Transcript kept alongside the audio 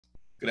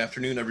Good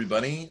afternoon,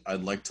 everybody.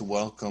 I'd like to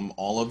welcome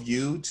all of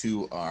you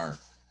to our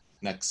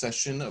next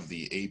session of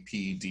the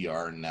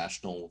APDR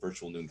National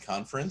Virtual Noon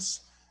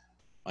Conference.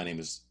 My name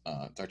is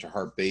Dr.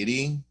 Hart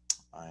Beatty.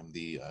 I'm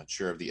the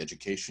chair of the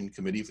Education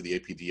Committee for the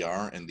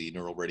APDR and the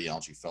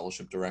Neuroradiology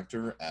Fellowship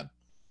Director at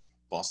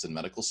Boston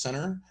Medical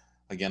Center.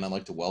 Again, I'd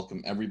like to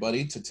welcome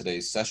everybody to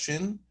today's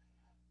session.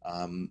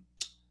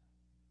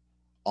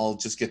 I'll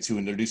just get to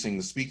introducing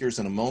the speakers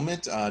in a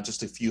moment.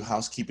 Just a few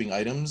housekeeping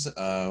items.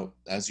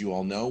 As you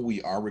all know, we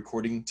are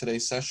recording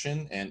today's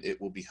session and it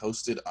will be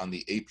hosted on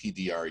the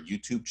APDR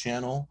YouTube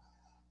channel.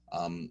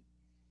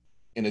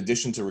 In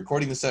addition to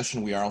recording the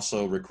session, we are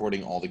also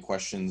recording all the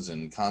questions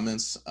and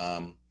comments.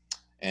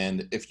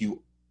 And if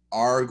you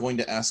are going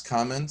to ask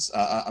comments,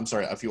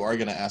 if you are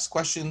going to ask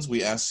questions,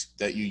 we ask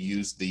that you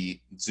use the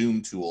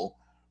Zoom tool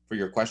for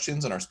your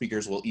questions, and our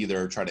speakers will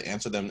either try to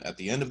answer them at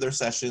the end of their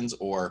sessions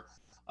or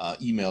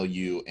email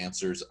you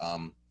answers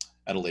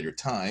at a later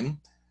time.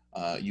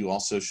 You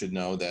also should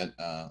know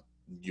that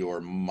your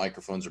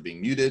microphones are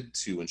being muted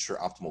to ensure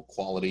optimal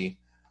quality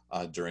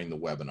during the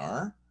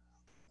webinar.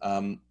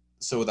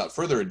 So without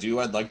further ado,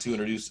 I'd like to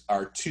introduce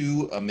our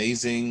two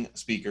amazing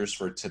speakers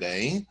for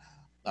today,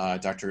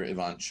 Dr.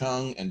 Yvonne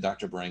Cheung and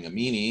Dr. Behrang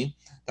Amini.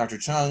 Dr.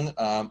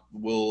 Cheung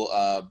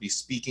will be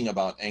speaking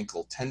about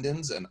ankle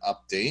tendons and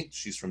update.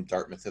 She's from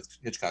Dartmouth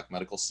Hitchcock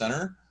Medical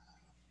Center.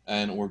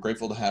 And we're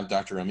grateful to have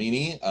Dr.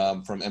 Amini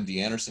from MD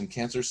Anderson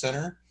Cancer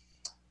Center,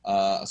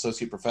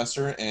 Associate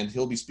Professor, and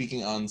he'll be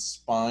speaking on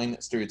spine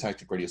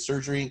stereotactic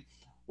radiosurgery,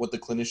 what the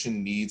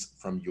clinician needs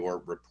from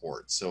your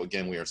report. So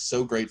again, we are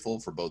so grateful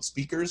for both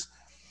speakers.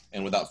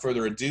 And without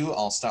further ado,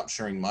 I'll stop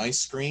sharing my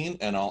screen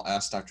and I'll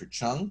ask Dr.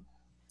 Cheung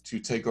to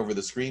take over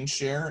the screen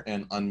share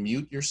and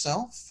unmute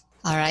yourself.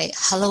 All right.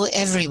 Hello,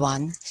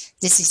 everyone.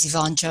 This is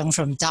Yvonne Cheung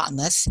from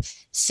Dartmouth.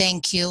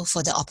 Thank you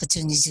for the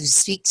opportunity to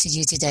speak to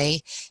you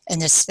today.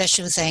 And a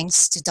special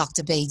thanks to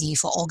Dr. Beatty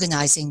for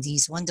organizing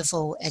these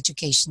wonderful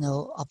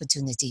educational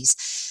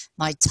opportunities.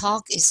 My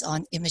talk is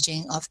on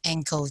imaging of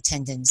ankle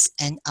tendons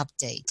and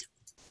update.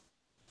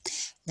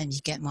 Let me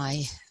get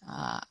my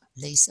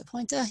laser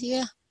pointer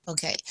here.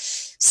 Okay.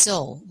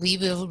 So we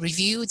will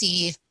review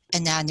the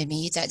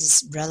anatomy that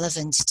is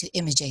relevant to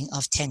imaging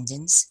of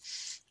tendons.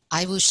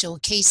 I will show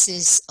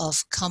cases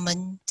of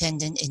common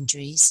tendon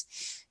injuries.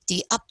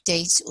 The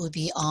updates will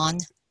be on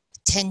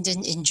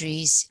tendon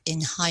injuries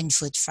in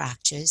hindfoot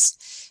fractures.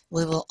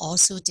 We will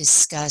also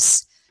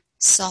discuss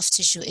soft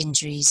tissue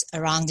injuries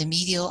around the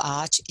medial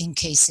arch in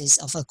cases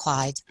of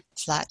acquired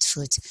flat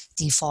foot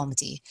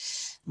deformity.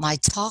 My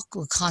talk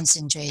will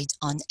concentrate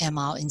on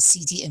MR and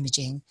CT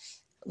imaging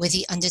with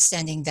the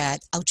understanding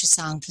that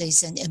ultrasound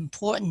plays an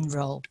important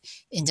role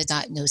in the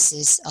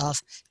diagnosis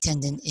of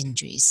tendon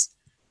injuries.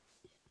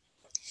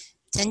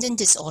 Tendon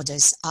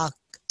disorders are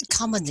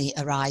commonly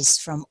arise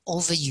from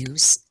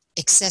overuse,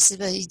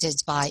 exacerbated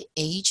by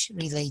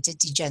age-related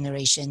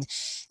degeneration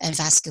and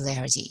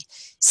vascularity.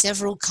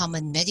 Several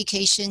common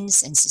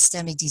medications and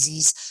systemic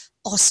disease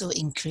also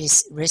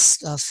increase risk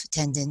of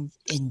tendon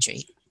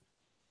injury.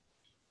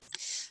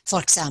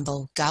 For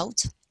example,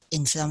 gout,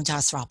 inflammatory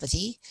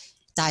arthropathy,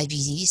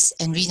 diabetes,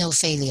 and renal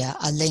failure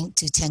are linked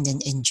to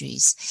tendon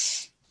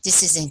injuries.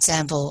 This is an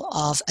example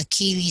of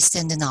Achilles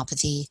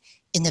tendinopathy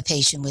in a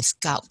patient with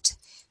gout.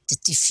 The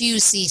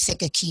diffusely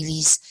thick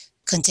Achilles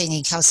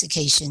containing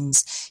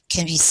calcifications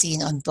can be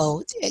seen on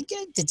both,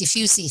 the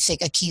diffusely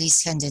thick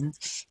Achilles tendon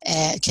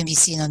can be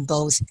seen on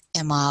both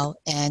MR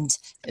and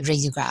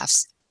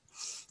radiographs.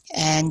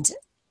 And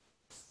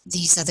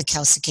these are the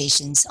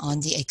calcifications on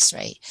the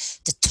X-ray.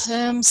 The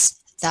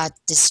terms that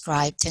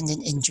describe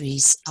tendon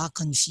injuries are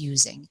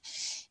confusing.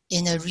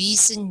 In a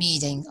recent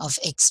meeting of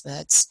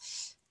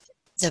experts,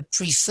 the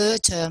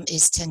preferred term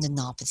is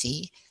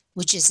tendinopathy,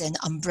 which is an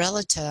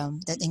umbrella term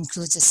that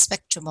includes a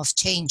spectrum of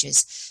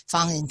changes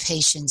found in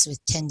patients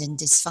with tendon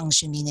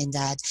dysfunction, meaning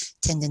that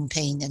tendon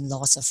pain and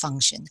loss of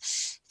function.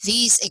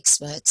 These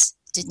experts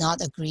did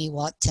not agree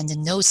what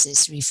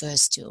tendinosis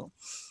refers to.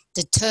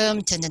 The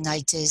term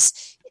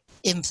tendinitis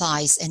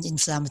implies an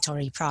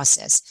inflammatory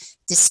process.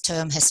 This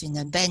term has been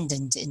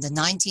abandoned in the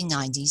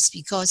 1990s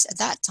because at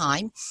that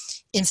time,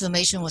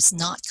 inflammation was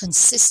not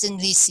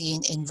consistently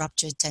seen in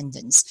ruptured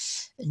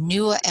tendons.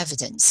 Newer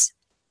evidence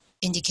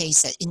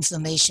indicates that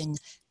inflammation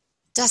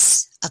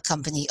does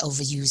accompany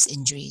overuse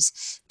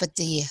injuries, but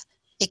the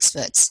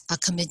experts are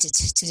committed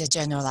to the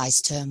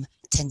generalized term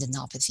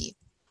tendinopathy.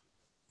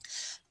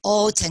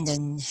 All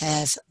tendons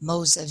have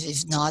most of,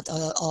 if not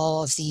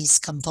all of these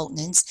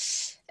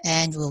components,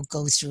 and we'll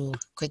go through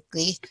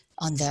quickly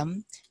on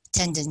them.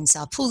 Tendons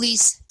are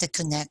pulleys that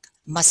connect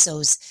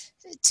muscles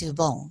to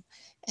bone,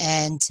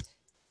 and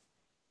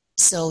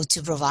so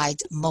to provide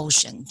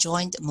motion,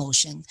 joint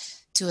motion.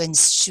 To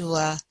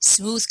ensure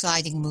smooth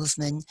gliding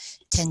movement,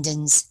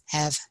 tendons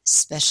have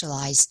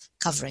specialized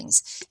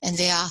coverings, and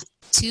there are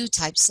two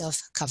types of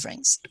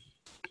coverings.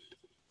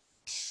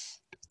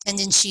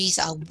 Tendon sheaths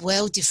are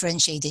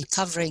well-differentiated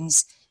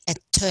coverings at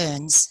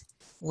turns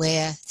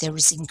where there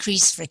is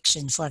increased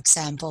friction. For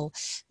example,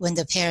 when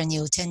the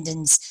peroneal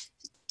tendons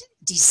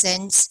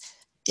descends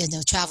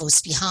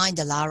travels behind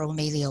the lateral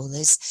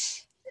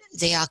malleolus,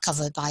 they are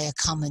covered by a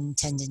common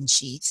tendon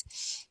sheath.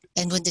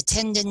 And when the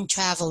tendon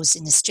travels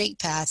in a straight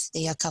path,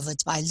 they are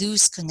covered by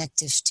loose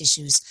connective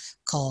tissues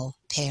called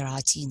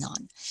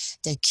peritoneum.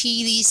 The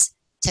Achilles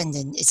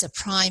tendon is a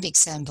prime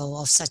example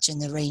of such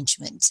an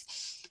arrangement.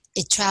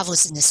 It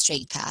travels in a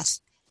straight path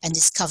and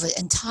is covered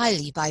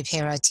entirely by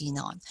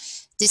peritoneum.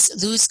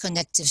 This loose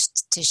connective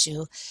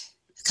tissue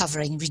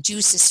covering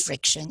reduces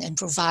friction and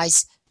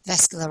provides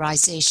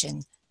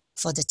vascularization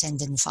for the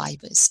tendon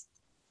fibers.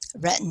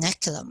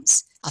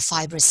 Retinaculums are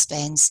fibrous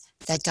bands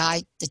that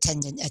guide the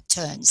tendon at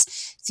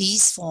turns.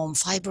 These form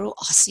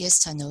fibro-osseous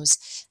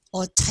tunnels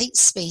or tight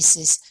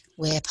spaces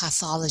where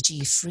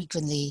pathology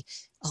frequently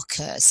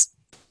occurs.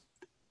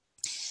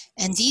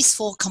 And these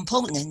four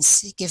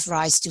components give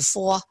rise to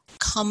four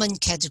common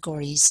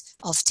categories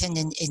of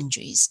tendon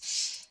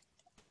injuries.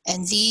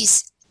 And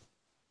these,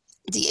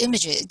 the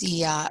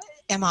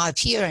MR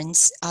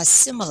appearance are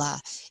similar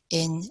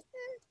in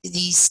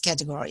these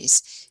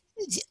categories.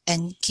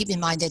 And keep in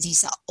mind that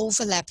these are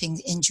overlapping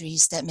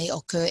injuries that may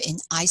occur in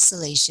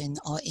isolation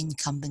or in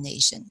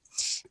combination.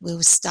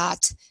 We'll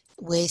start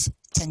with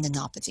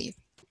tendinopathy.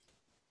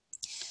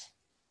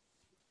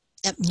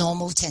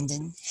 Abnormal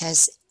tendon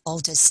has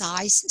altered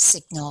size,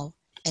 signal,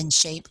 and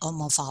shape or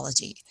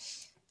morphology.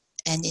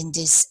 And in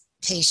this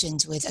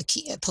patient with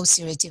a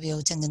posterior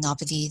tibial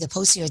tendinopathy, the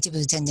posterior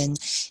tibial tendon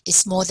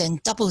is more than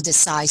double the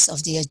size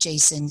of the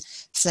adjacent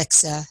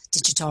flexor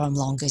digitorum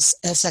longus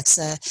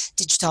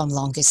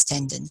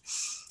tendon.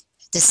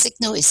 The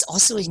signal is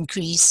also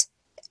increased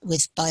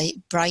with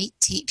bright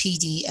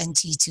PD and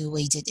T2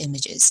 weighted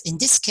images. In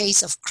this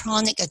case of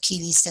chronic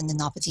Achilles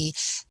tendinopathy,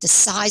 the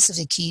size of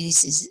the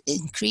Achilles is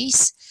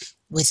increased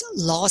with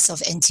loss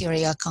of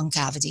anterior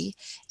concavity,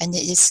 and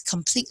it is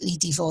completely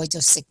devoid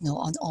of signal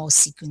on all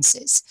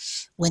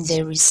sequences. When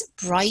there is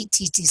bright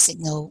T2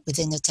 signal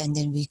within the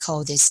tendon, we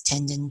call this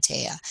tendon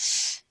tear.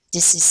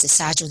 This is the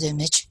sagittal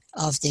image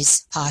of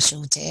this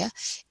partial tear,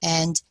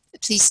 and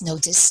please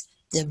notice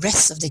the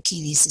rest of the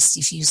Achilles is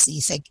diffusely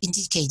thick,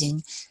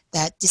 indicating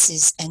that this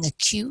is an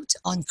acute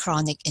on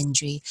chronic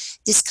injury.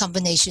 This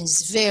combination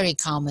is very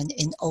common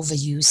in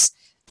overuse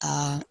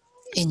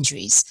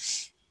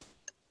injuries.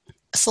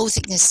 Full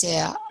thickness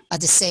tear are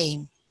the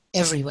same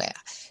everywhere,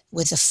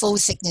 with a full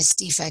thickness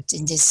defect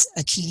in this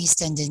Achilles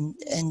tendon,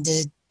 and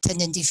the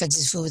tendon defect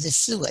is filled with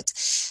fluid.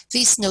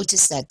 Please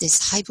notice that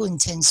this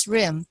hypointense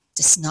rim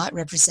does not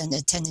represent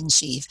a tendon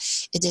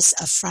sheath. It is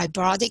a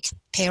fibrotic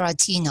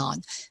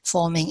peritoneum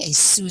forming a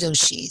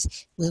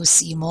pseudosheath. We'll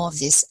see more of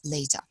this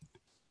later.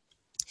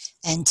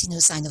 And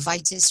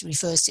tenosynovitis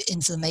refers to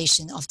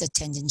inflammation of the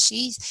tendon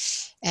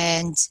sheath,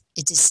 and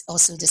it is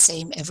also the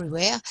same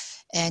everywhere.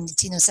 And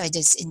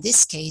tenosynovitis in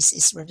this case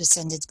is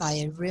represented by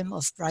a rim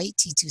of bright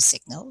T2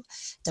 signal.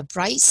 The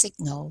bright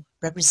signal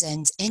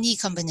represents any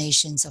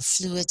combinations of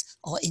fluid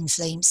or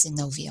inflamed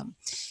synovium.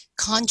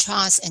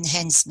 Contrast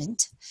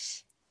enhancement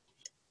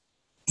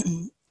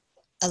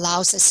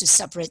allows us to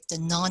separate the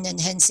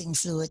non-enhancing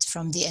fluid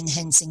from the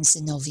enhancing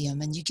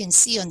synovium. And you can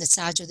see on the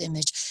sagittal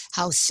image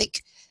how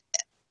thick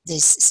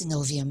this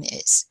synovium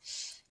is.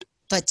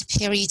 But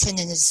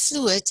peritendinous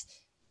fluid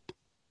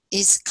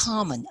is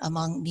common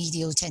among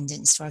medial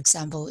tendons. For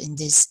example, in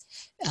this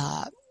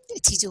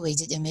T2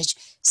 weighted image,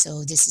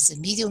 so this is the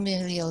medial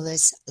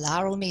malleolus,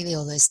 lateral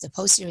malleolus, the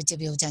posterior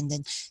tibial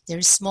tendon. There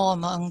is small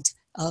amount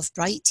of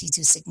bright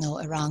T2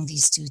 signal around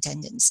these two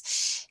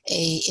tendons.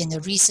 In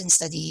a recent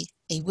study,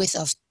 a width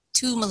of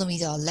 2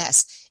 millimeters or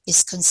less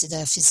is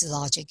considered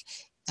physiologic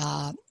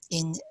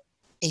in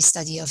a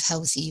study of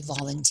healthy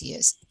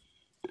volunteers.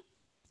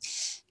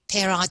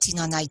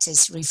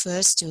 Peritonitis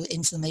refers to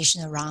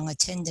inflammation around a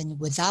tendon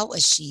without a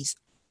sheath.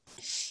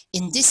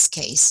 In this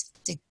case,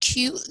 the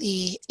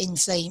acutely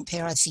inflamed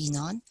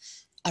peritoneum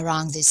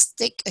around this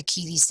thick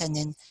Achilles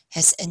tendon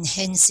has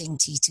enhancing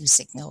T2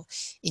 signal,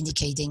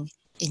 indicating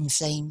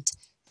inflamed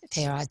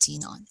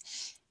peritoneum.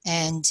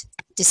 And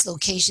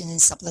dislocation and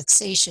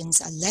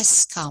subluxations are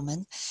less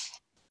common,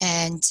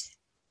 and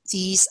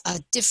these are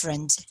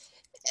different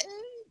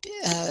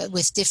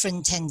with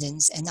different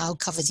tendons, and I'll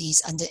cover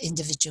these under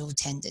individual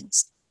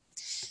tendons.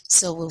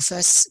 So we'll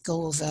first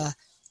go over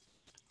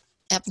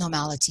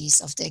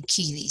abnormalities of the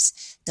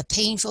Achilles. The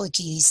painful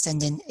Achilles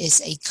tendon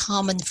is a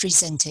common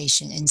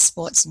presentation in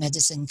sports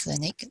medicine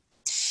clinic.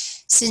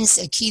 Since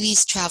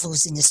Achilles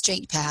travels in a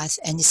straight path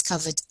and is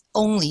covered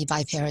only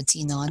by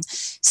peritoneum,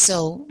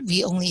 so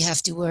we only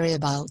have to worry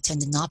about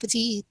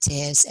tendinopathy,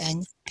 tears,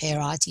 and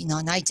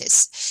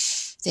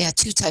peritonitis. There are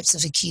two types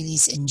of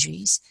Achilles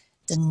injuries.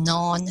 The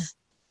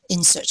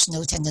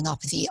non-insertional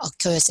tendinopathy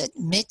occurs at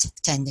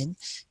mid-tendon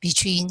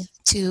between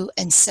 2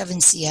 and 7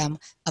 cm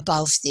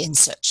above the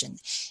insertion.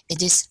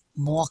 It is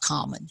more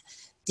common.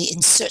 The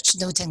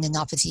insertional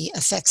tendinopathy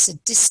affects the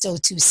distal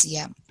 2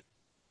 cm.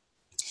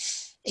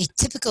 A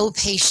typical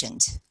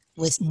patient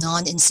with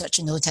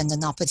non-insertional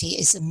tendinopathy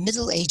is a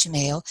middle-aged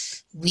male,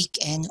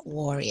 weekend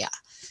warrior.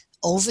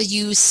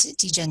 Overuse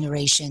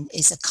degeneration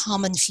is a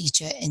common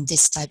feature in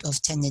this type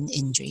of tendon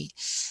injury.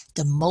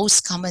 The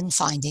most common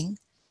finding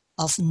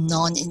of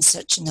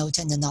non-insertional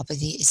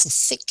tendinopathy is a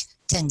thick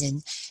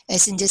tendon,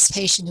 as in this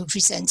patient who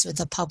presents with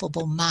a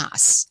palpable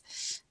mass.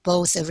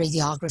 Both a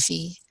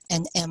radiography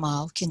and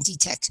MR can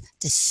detect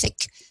the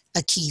thick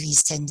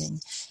Achilles tendon.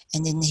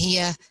 And in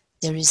here,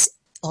 there is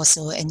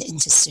also an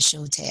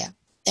interstitial tear.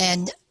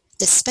 And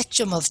the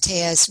spectrum of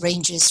tears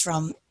ranges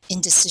from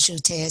interstitial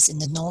tears in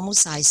the normal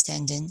size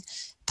tendon,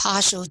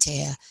 partial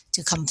tear,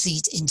 to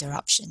complete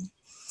interruption,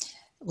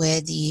 where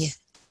the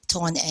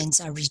torn ends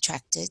are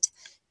retracted.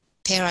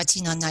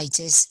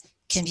 Peritendinitis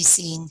can be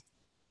seen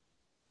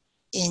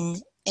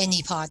in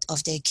any part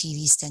of the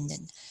Achilles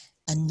tendon.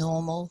 A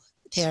normal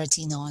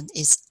peritoneum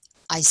is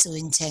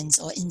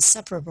isointense or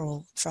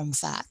inseparable from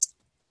fat.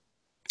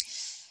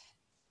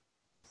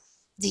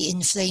 The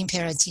inflamed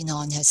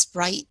peritoneum has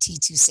bright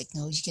T2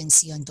 signal you can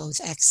see on both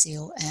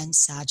axial and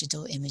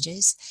sagittal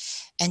images.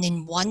 And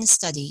in one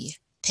study,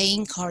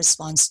 pain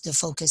corresponds to the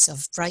focus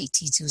of bright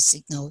T2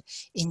 signal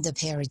in the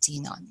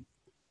peritoneum.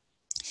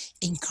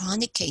 In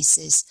chronic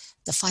cases,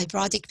 the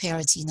fibrotic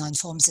peritoneum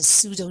forms a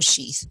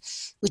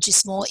pseudosheath, which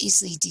is more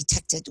easily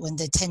detected when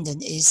the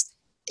tendon is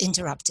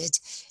interrupted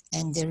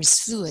and there is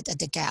fluid at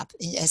the gap,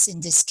 as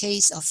in this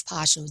case of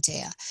partial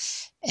tear.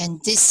 And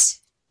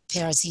this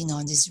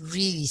peritoneum is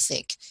really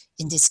thick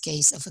in this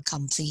case of a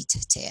complete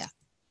tear.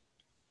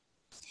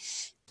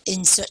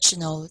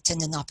 Insertional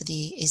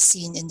tendinopathy is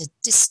seen in the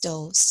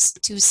distal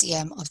 2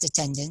 cm of the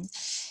tendon,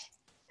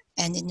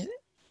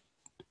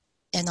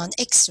 and on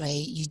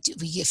X-ray,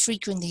 we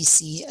frequently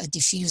see a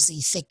diffusely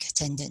thick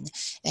tendon,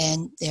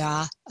 and there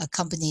are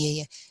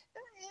accompanying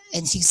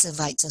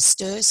adhesivites or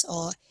stirs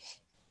or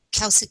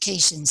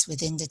calcifications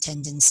within the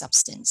tendon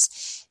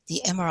substance.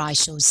 The MRI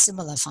shows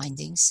similar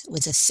findings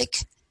with a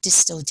thick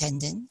distal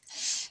tendon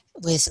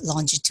with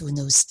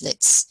longitudinal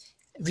splits.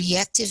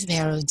 Reactive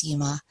marrow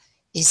edema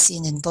is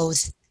seen in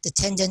both the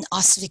tendon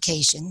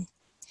ossification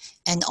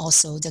and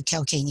also the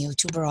calcaneal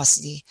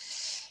tuberosity.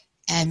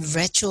 And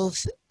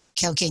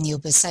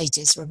retrocalcaneal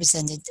bursitis,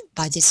 represented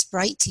by this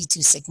bright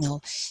T2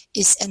 signal,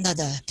 is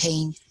another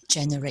pain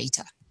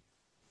generator.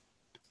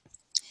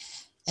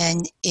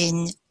 And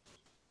in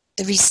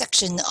a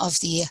resection of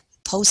the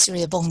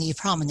posterior bony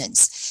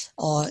prominence,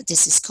 or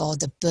this is called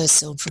the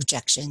bursal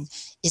projection,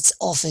 it's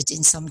offered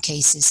in some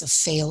cases of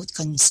failed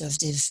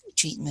conservative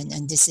treatment,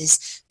 and this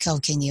is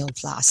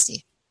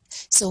calcaneoplasty.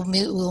 So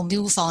we'll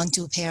move on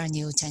to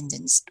peroneal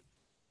tendons.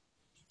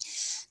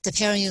 The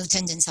peroneal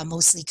tendons are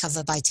mostly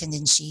covered by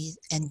tendon sheath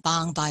and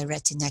bound by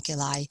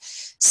retinaculi,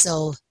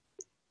 so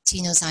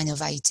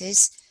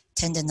tenosynovitis,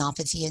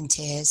 tendinopathy and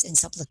tears and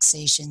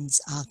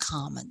subluxations are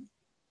common.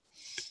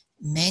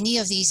 Many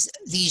of these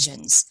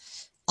lesions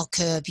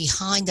occur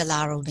behind the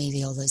lateral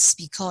malleolus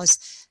because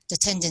the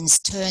tendons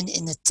turn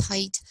in a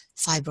tight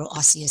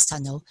fibroosseous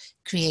tunnel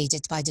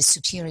created by the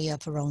superior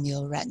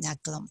peroneal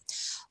retinaculum.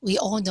 We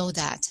all know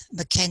that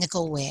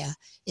mechanical wear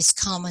is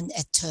common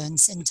at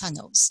turns and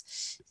tunnels.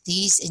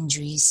 These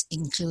injuries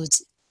include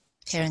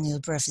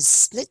peroneal brevis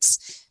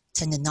splits,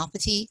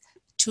 tendinopathy,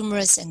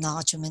 tumorous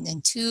enlargement,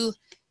 and two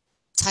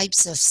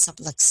types of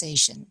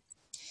subluxation.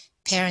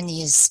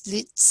 Peroneal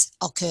splits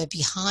occur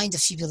behind the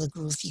fibular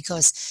groove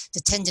because the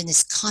tendon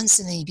is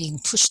constantly being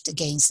pushed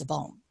against the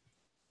bone.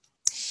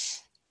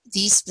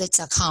 These splits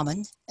are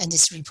common and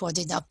is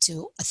reported in up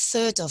to a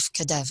third of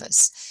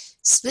cadavers.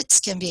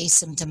 Splits can be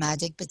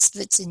asymptomatic, but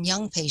splits in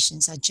young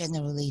patients are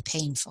generally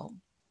painful.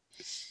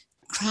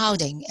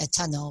 Crowding a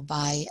tunnel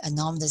by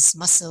anomalous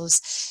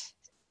muscles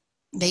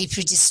may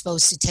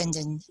predispose to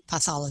tendon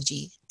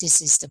pathology.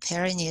 This is the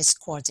peroneus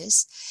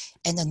quartus,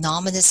 an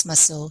anomalous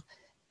muscle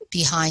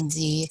behind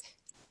the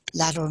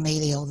lateral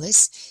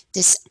malleolus.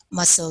 This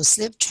muscle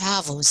slip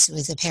travels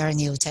with the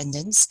peroneal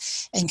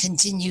tendons and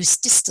continues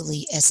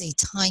distally as a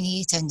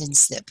tiny tendon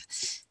slip.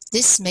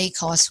 This may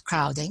cause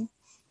crowding,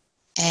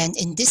 and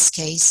in this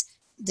case,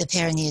 the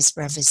peroneus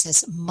brevis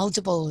has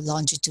multiple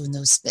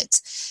longitudinal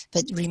splits.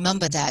 But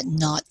remember that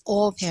not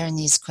all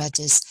peroneus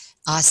quartus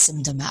are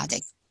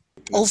symptomatic.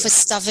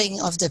 Overstuffing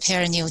of the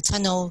peroneal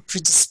tunnel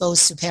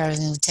predisposed to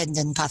peroneal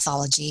tendon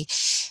pathology,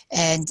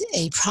 and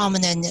a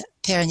prominent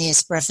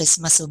peroneus brevis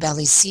muscle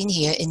belly seen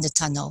here in the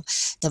tunnel.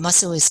 The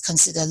muscle is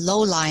considered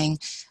low-lying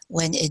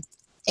when it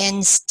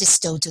ends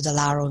distal to the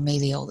lateral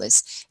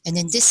malleolus, and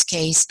in this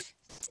case,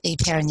 a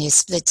peroneal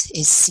split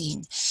is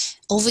seen.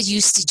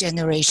 Overuse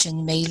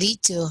degeneration may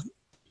lead to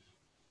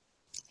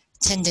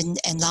tendon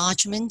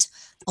enlargement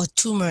or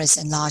tumorous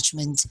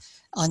enlargement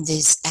on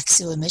this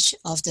axial image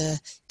of the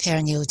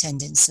peroneal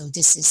tendon. So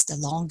this is the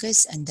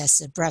longest, and that's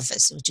the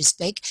brevis, which is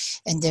big,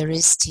 and there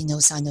is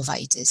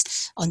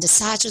tenosynovitis. On the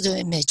sagittal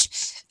image,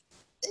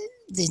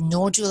 the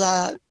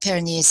nodular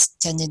peroneus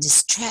tendon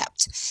is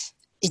trapped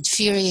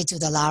inferior to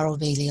the lateral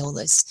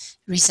malleolus,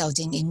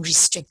 resulting in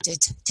restricted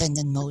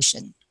tendon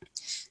motion.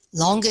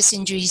 Longest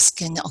injuries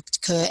can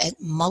occur at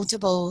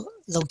multiple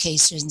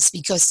locations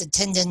because the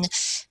tendon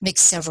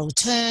makes several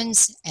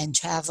turns and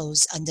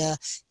travels under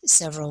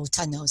several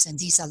tunnels, and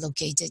these are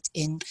located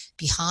in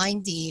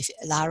behind the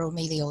lateral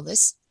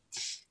malleolus,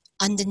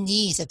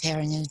 underneath the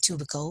peroneal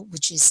tubercle,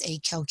 which is a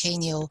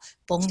calcaneal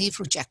bony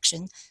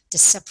projection that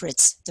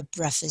separates the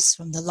brevis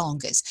from the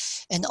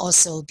longus, and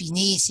also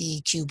beneath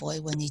the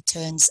cuboid when it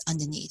turns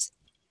underneath.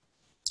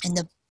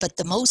 But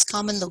the most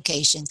common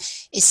location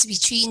is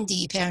between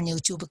the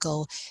peroneal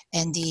tubercle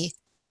and the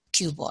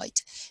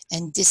cuboid.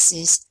 And this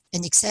is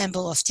an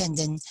example of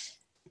tendon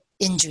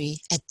injury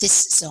at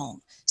this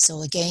zone.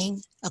 So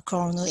again, a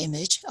coronal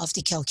image of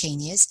the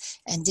calcaneus,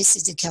 and this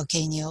is the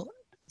calcaneal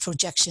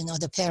projection of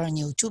the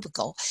peroneal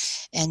tubercle.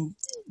 And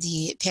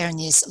the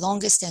peroneus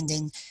longus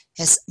tendon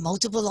has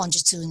multiple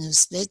longitudinal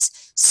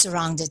splits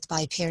surrounded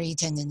by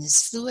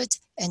peritendinous fluid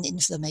and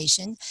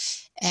inflammation.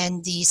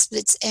 And the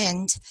splits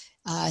end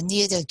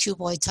near the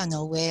cuboid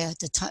tunnel where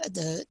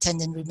the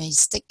tendon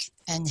remains thick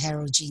and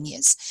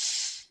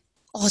heterogeneous.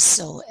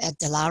 Also at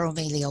the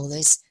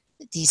laromalleolus,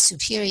 the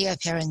superior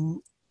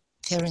peroneal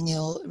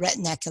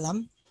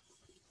retinaculum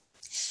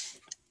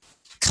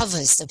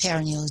covers the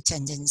peroneal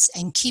tendons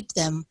and keep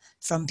them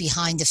from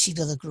behind the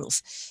fibular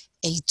groove.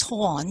 A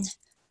torn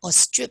or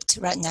stripped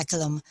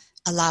retinaculum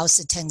allows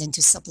the tendon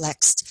to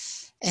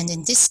subluxate, and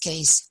in this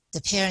case, the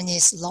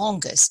peroneus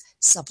longus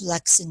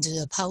subluxates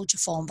into a pouch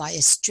formed by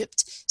a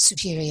stripped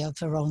superior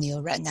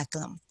peroneal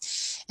retinaculum.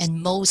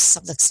 And most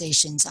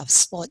subluxations are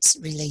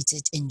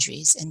sports-related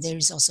injuries, and there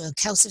is also a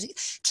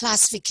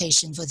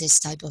classification for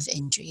this type of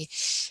injury.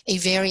 A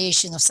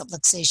variation of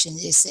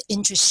subluxation is the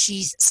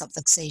intersheath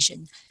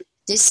subluxation.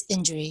 This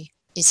injury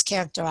is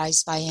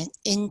characterized by an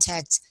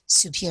intact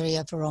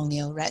superior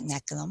peroneal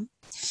retinaculum,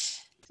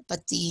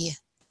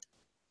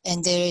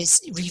 and there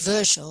is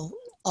reversal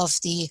of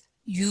the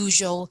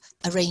usual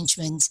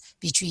arrangement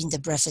between the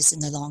brevis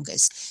and the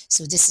longus.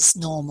 So this is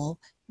normal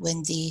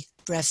when the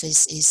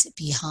brevis is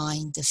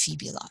behind the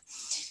fibula.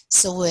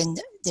 So when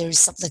there is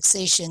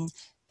subluxation,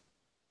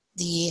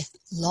 the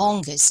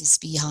longus is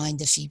behind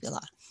the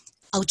fibula.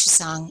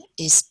 Ultrasound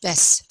is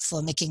best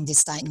for making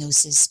this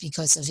diagnosis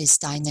because of its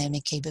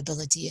dynamic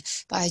capability.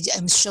 But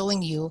I'm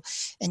showing you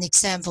an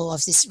example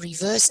of this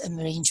reverse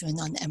arrangement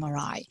on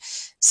MRI.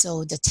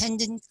 So the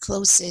tendon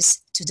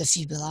closest to the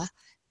fibula,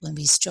 when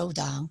we stroke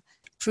down,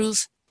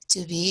 prove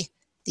to be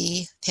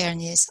the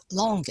peroneus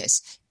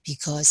longus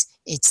because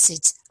it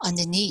sits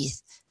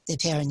underneath the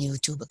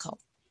peroneal tubercle.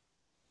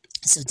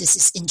 So this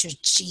is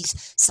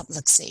intersheath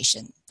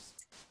subluxation.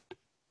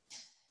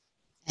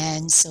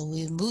 And so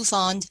we move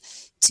on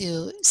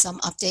to some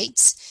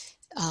updates.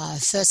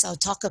 First, I'll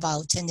talk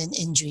about tendon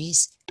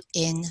injuries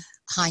in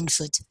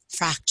hindfoot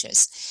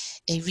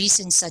fractures. A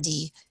recent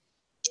study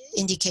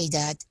indicated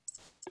that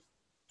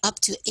up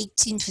to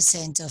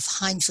 18% of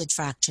hindfoot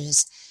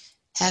fractures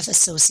have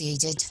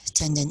associated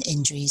tendon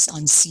injuries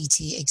on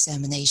CT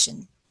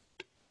examination.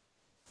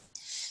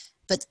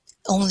 But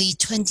only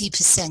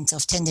 20%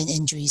 of tendon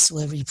injuries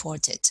were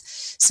reported.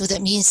 So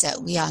that means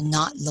that we are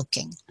not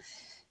looking.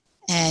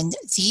 And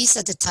these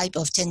are the type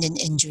of tendon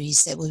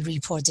injuries that were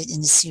reported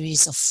in a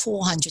series of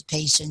 400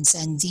 patients,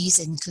 and these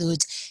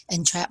include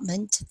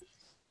entrapment,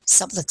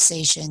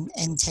 subluxation,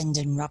 and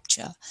tendon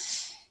rupture.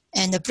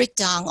 And the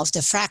breakdown of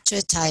the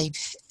fracture type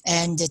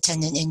and the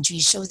tendon injury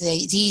show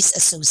these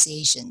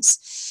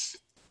associations.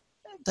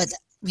 But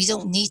we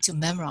don't need to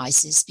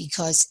memorize this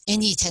because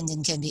any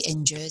tendon can be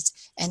injured,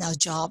 and our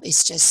job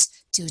is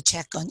just to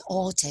check on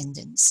all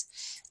tendons.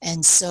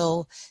 And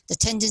so the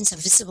tendons are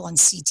visible on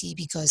CT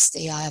because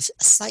they have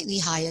a slightly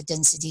higher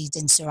density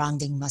than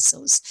surrounding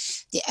muscles.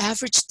 The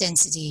average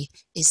density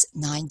is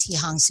 90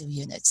 Hangzhou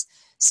units.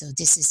 So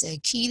this is the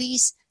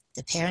Achilles,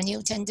 the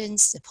peroneal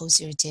tendons, the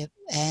posterior tib,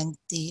 and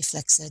the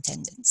flexor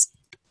tendons.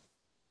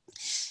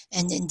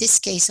 And in this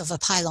case of a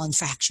pylon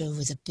fracture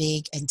with a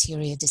big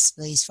anterior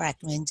displaced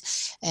fragment,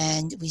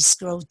 and we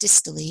scroll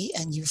distally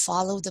and you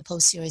follow the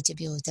posterior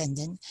tibial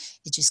tendon,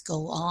 it just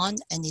go on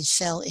and it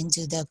fell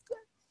into the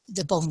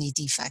bony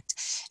defect.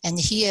 And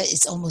here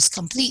it's almost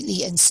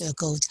completely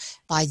encircled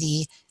by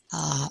the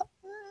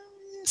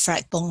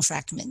bone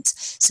fragment.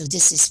 So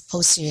this is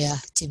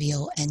posterior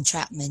tibial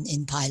entrapment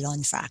in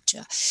pylon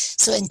fracture.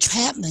 So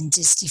entrapment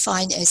is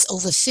defined as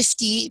over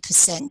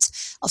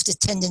 50% of the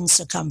tendon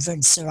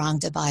circumference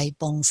surrounded by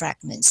bone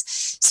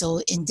fragments.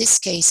 So in this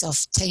case of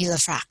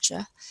talar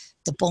fracture,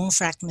 the bone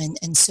fragment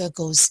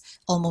encircles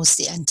almost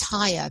the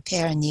entire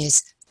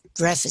peroneus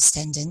brevis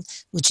tendon,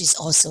 which is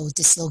also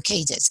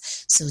dislocated.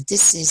 So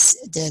this is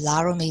the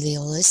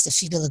laromalleolus, the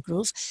fibular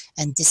groove,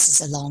 and this is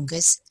the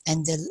longus,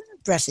 and the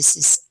brevis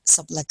is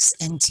subluxed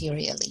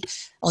anteriorly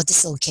or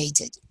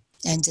dislocated,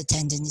 and the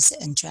tendon is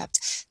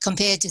entrapped.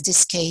 Compared to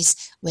this case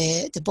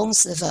where the bone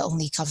sliver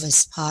only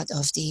covers part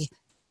of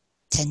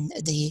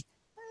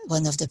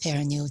one of the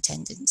peroneal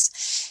tendons.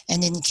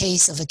 And in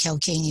case of a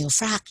calcaneal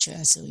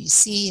fracture, so you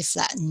see a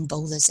flattened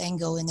bolus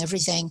angle and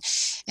everything,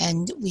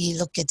 and we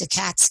look at the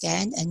CAT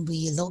scan and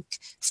we look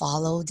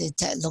for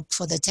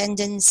the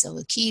tendons, so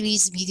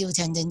Achilles, medial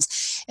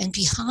tendons, and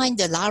behind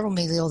the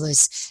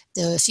laromalleolus,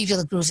 the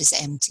fibular groove is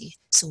empty.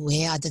 So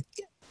where are the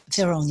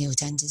peroneal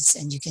tendons,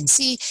 and you can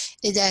see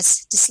it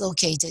has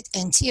dislocated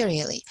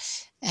anteriorly.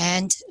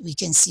 And we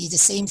can see the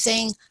same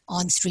thing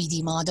on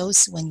 3D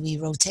models when we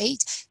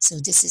rotate. So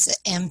this is an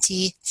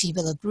empty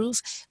fibular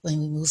groove. When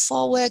we move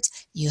forward,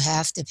 you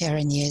have the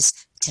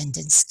peroneus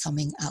tendons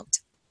coming out.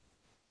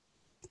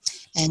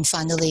 And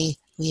finally,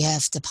 we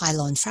have the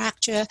pylon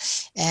fracture.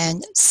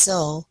 And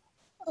so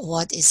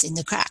what is in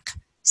the crack?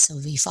 So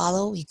we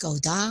follow, we go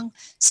down.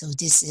 So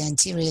this is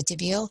anterior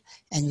tibial,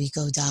 and we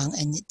go down,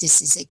 and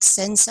this is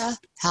extensor,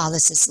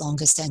 hallucis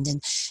longus tendon,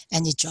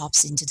 and it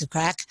drops into the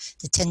crack.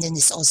 The tendon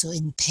is also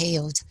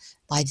impaled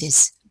by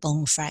this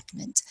bone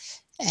fragment.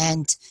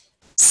 And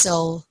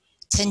so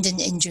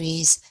tendon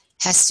injuries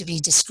has to be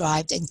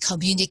described and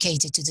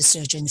communicated to the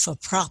surgeon for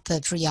proper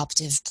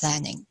preoperative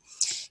planning.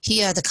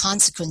 Here are the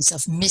consequences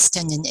of missed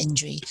tendon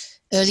injury.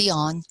 Early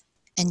on,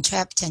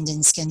 entrapped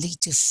tendons can lead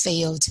to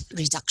failed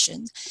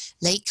reduction.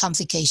 Late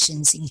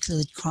complications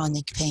include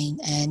chronic pain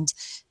and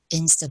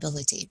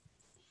instability.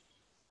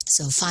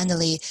 So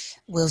finally,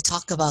 we'll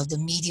talk about the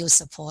medial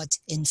support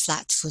in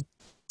flat foot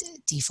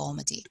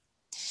deformity.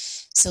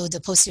 So the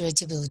posterior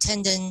tibial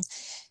tendon,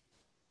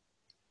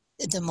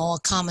 the more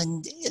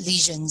common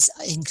lesions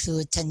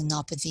include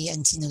tendinopathy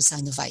and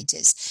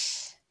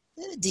tenosynovitis.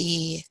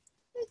 The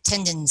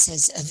tendons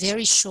has a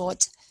very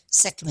short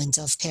segment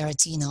of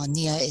peritoneum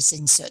near its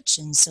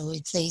insertion, so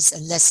it plays a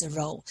lesser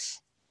role.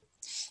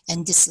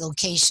 And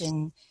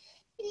dislocation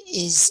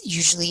is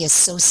usually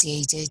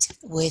associated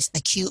with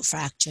acute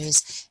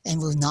fractures and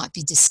will not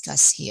be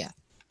discussed here.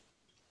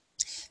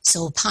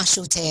 So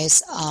partial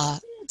tears are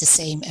the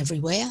same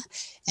everywhere.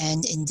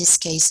 And in this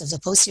case of the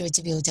posterior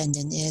tibial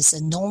tendon, it is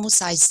a normal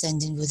size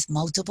tendon with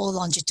multiple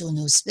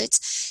longitudinal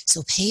splits.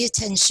 So pay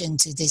attention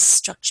to this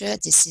structure.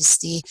 This is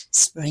the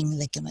spring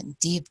ligament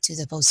deep to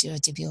the posterior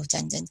tibial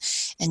tendon.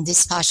 And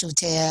this partial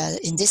tear,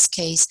 in this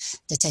case,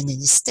 the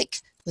tendon is thick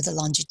with a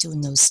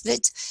longitudinal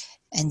split.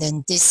 And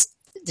then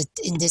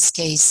in this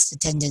case,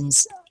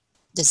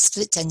 the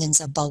split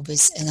tendons are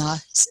bulbous and are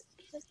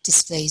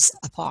displaced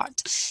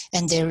apart.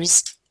 And there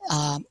is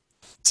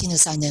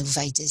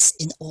tenosynovitis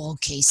in all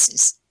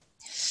cases.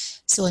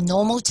 So a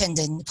normal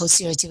tendon,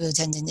 posterior tibial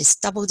tendon, is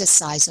double the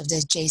size of the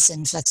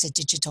adjacent flexor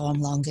digitorum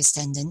longus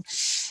tendon.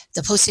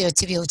 The posterior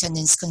tibial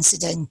tendon is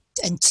considered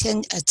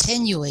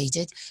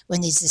attenuated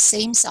when it's the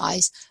same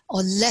size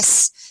or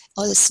less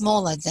or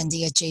smaller than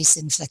the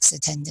adjacent flexor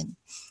tendon.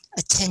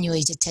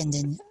 Attenuated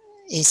tendon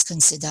is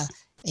considered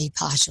a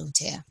partial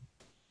tear.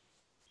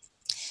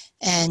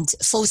 And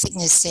full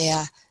thickness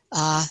tear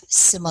are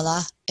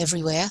similar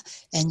everywhere,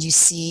 and you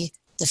see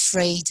the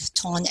frayed,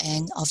 torn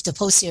end of the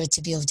posterior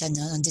tibial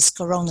tendon on this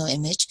coronal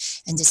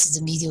image, and this is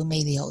the medial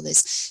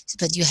malleolus.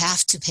 But you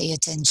have to pay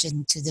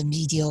attention to the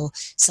medial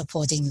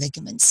supporting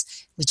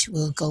ligaments, which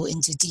we'll go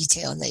into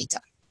detail later.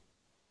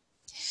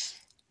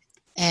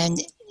 And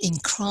in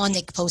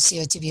chronic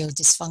posterior tibial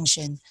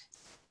dysfunction,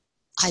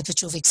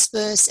 hypertrophic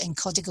spurs and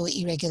cortical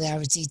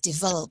irregularity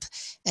develop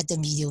at the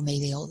medial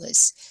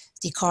malleolus.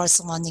 The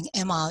corresponding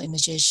MR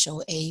images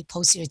show a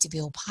posterior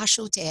tibial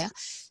partial tear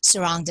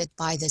surrounded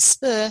by the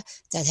spur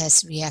that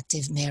has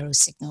reactive marrow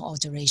signal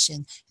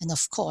alteration and,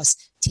 of course,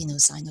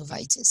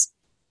 tenosynovitis.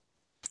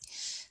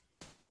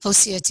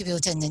 Posterior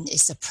tibial tendon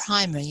is the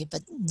primary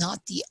but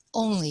not the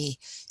only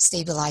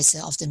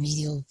stabilizer of the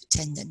medial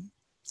tendon.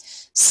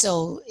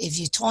 So if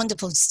you torn the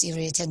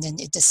posterior tendon,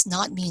 it does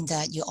not mean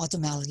that you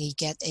automatically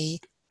get a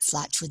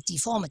flat foot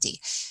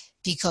deformity,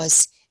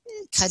 because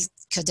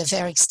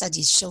cadaveric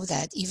studies show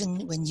that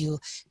even when you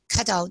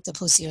cut out the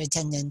posterior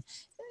tendon,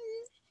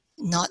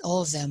 not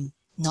all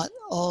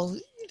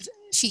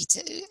feet,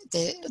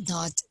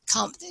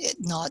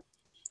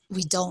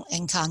 we don't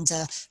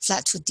encounter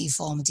flat foot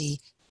deformity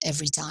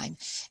every time.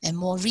 And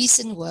more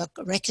recent work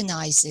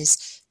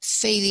recognizes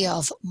failure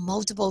of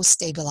multiple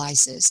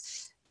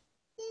stabilizers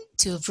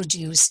to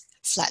produce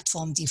flat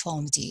form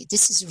deformity.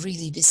 This is a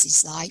really busy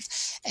slide,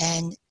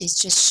 and it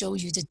just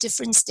shows you the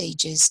different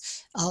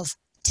stages of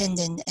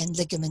tendon and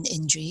ligament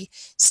injury.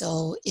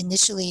 So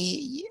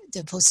initially,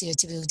 the posterior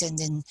tibial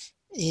tendon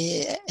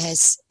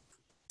has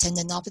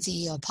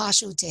tendinopathy or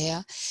partial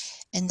tear,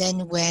 and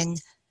then when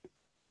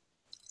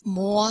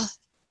more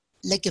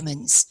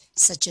ligaments,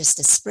 such as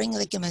the spring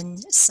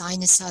ligament,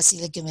 sinus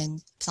tarsi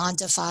ligament,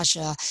 plantar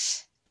fascia,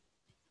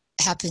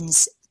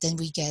 happens, then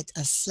we get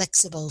a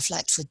flexible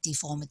flat foot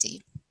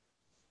deformity.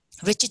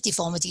 Rigid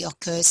deformity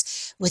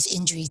occurs with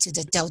injury to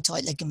the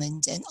deltoid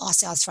ligament and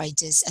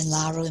osteoarthritis and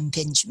lateral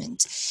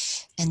impingement.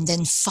 And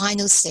then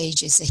final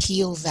stage is a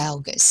heel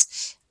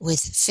valgus with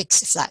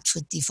fixed flat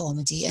foot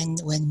deformity, and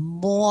when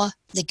more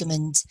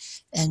ligament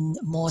and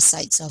more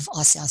sites of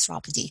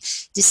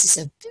osteoarthropathy. This is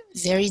a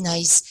very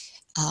nice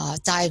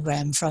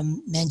diagram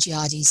from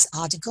Mangiati's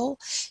article.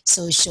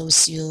 So it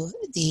shows you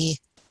the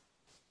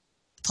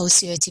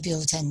posterior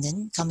tibial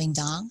tendon coming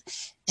down,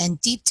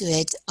 and deep to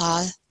it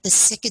are the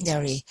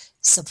secondary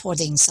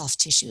supporting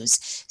soft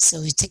tissues.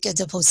 So you take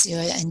the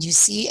posterior and you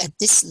see at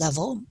this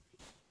level,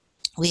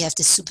 we have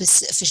the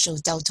superficial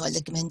deltoid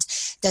ligament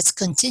that's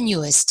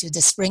continuous to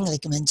the spring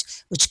ligament,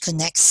 which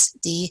connects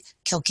the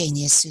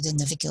calcaneus to the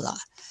navicular.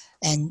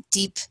 And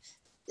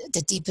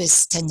the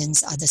deepest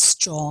tendons are the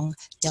strong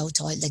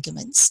deltoid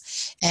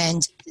ligaments.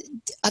 And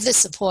other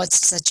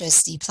supports, such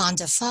as the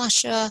plantar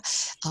fascia,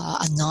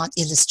 are not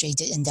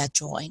illustrated in that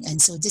drawing. And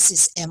so this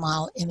is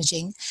MR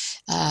imaging.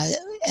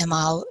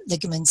 MR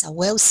ligaments are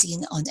well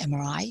seen on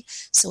MRI.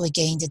 So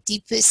again, the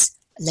deepest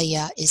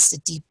layer is the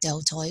deep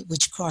deltoid,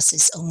 which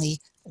crosses only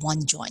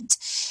one joint.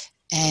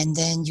 And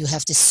then you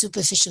have the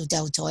superficial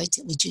deltoid,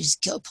 which is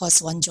past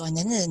one joint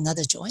and then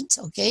another joint,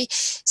 okay?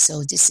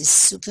 So this is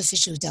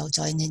superficial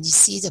deltoid, and then you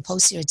see the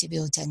posterior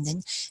tibial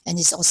tendon, and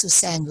it's also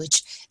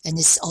sandwiched, and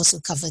it's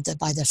also covered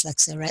by the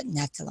flexor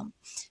retinaculum.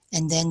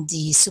 And then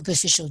the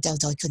superficial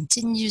deltoid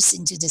continues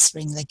into the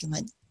spring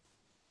ligament.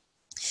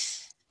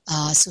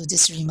 So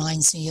this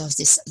reminds me of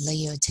this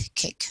layered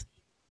kick.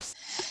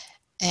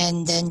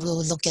 And then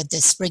we'll look at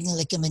the spring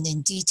ligament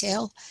in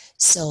detail.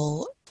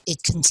 So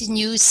it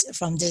continues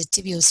from the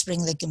tibial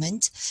spring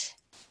ligament,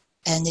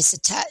 and it's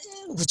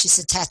which is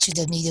attached to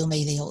the medial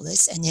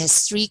malleolus, and it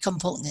has three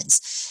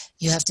components.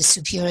 You have the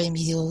superior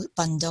medial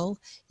bundle,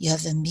 you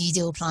have the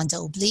medial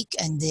plantar oblique,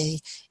 and the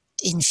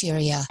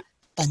inferior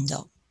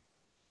bundle.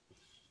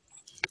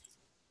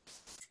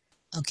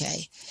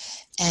 Okay,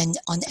 and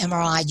on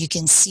MRI you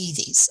can see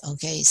these.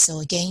 Okay,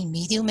 so again,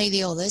 medial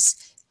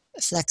malleolus,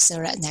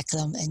 flexor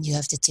retinaculum, and you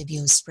have the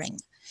tibial spring.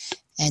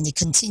 And it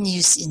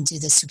continues into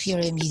the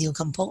superior medial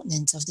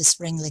component of the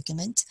spring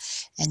ligament,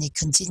 and it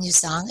continues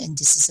down, and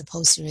this is a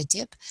posterior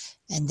tip,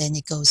 and then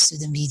it goes to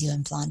the medial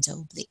and plantar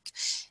oblique.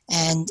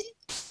 And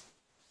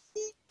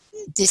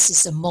this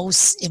is the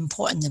most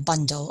important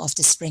bundle of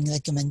the spring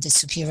ligament, the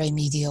superior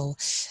medial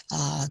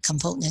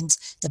component.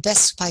 The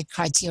best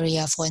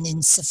criteria for an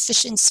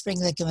insufficient spring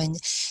ligament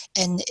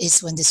and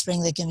is when the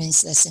spring ligament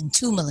is less than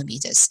 2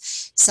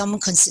 millimeters. Some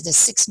consider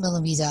 6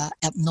 millimeter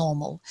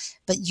abnormal,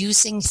 but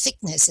using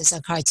thickness as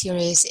a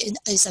criteria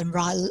is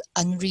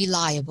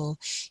unreliable,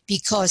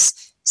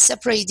 because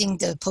separating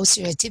the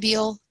posterior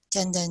tibial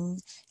tendon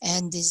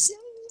and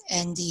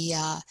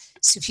the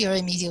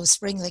superior medial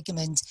spring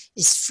ligament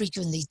is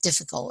frequently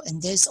difficult,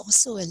 and there's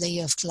also a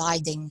layer of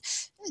gliding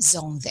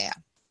zone there.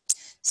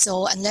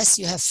 So unless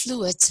you have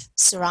fluid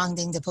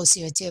surrounding the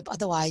posterior tip,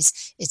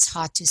 otherwise it's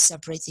hard to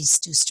separate these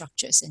two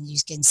structures, and you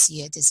can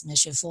see it is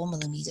measured 4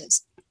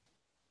 millimeters.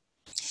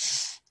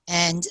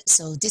 And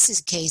so this is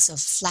a case of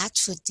flat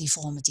foot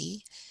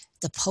deformity.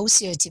 The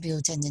posterior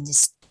tibial tendon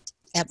is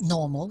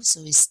abnormal,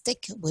 so it's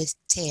thick with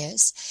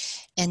tears,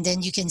 and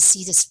then you can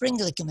see the spring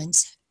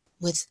ligaments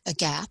with a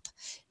gap,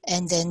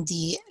 and then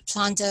the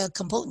plantar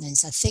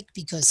components are thick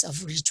because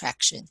of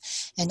retraction.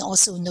 And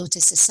also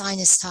notice the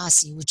sinus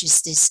tarsi, which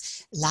is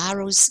this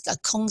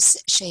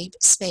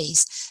cone-shaped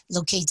space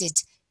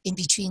located in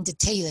between the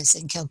talus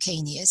and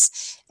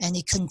calcaneus, and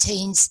it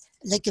contains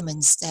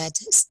ligaments that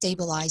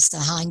stabilize the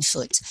hind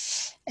foot.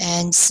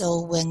 And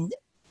so when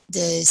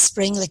the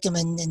spring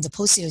ligament and the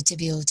posterior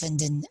tibial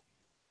tendon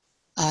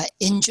are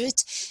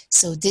injured,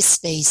 so this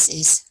space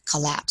is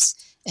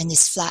collapsed and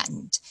is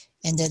flattened,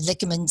 and the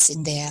ligaments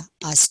in there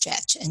are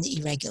stretched and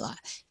irregular.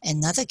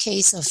 Another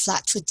case of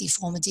flat foot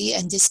deformity,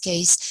 in this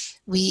case,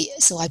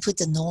 so I put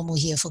the normal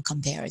here for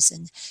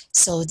comparison.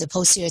 So the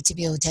posterior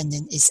tibial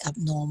tendon is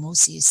abnormal,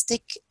 so it's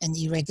thick and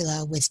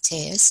irregular with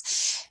tears.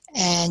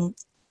 And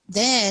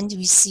then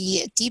we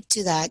see deep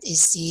to that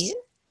is the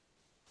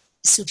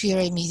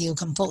superior medial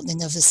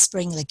component of the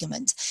spring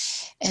ligament,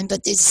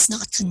 but it's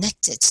not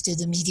connected to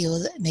the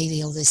medial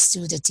malleolus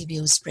through the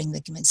tibial spring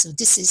ligament. So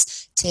this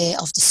is tear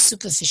of the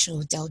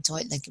superficial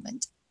deltoid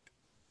ligament.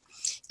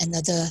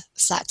 Another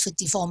flat foot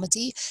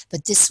deformity,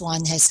 but this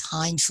one has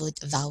hind foot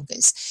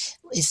valgus.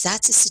 If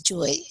that's a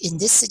in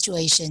this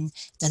situation,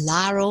 the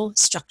lateral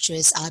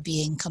structures are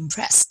being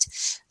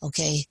compressed.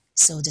 Okay,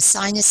 so the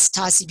sinus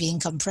tarsi being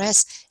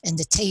compressed, and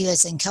the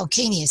talus and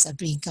calcaneus are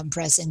being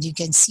compressed, and you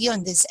can see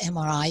on this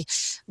MRI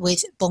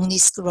with bony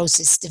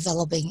sclerosis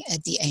developing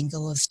at the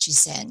angle of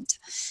descent.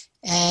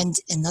 And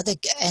in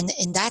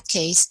that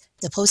case,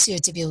 the posterior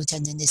tibial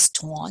tendon is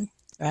torn,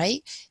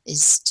 right?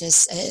 It's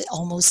just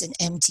almost an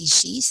empty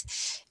sheath.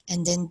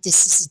 And then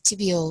this is the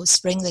tibial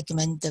spring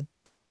ligament. The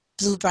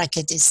blue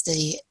bracket is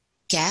the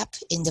gap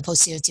in the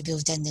posterior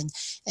tibial tendon,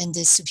 and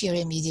the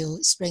superior medial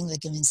spring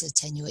ligament is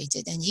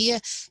attenuated. And here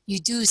you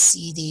do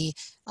see the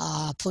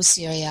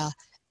posterior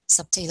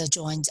subtalar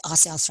joint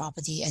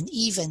osteoarthropathy, and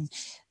even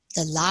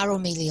the lateral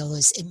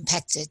malleolus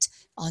impacted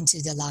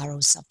onto the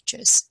lateral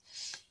structures.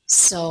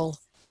 So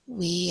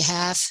we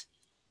have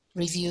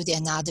reviewed the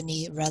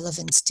anatomy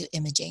relevant to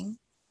imaging,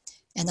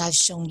 and I've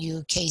shown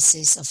you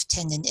cases of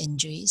tendon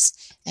injuries.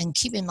 And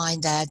keep in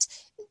mind that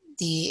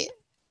the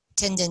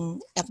tendon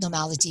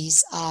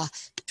abnormalities are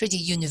pretty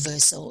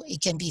universal.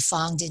 It can be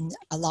found in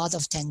a lot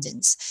of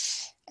tendons.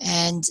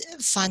 And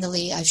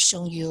finally, I've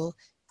shown you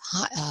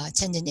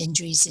tendon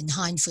injuries in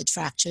hind foot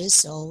fractures.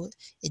 So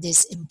it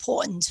is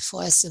important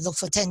for us to look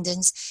for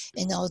tendons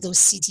in all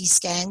those CT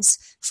scans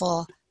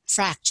for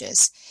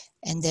fractures.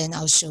 And then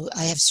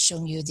I have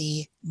shown you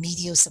the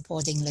medial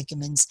supporting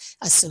ligaments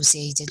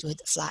associated with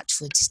flat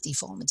foot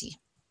deformity.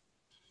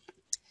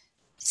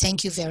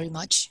 Thank you very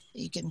much.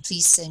 You can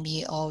please send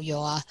me all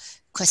your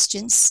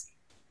questions.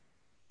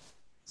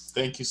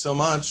 Thank you so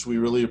much. We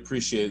really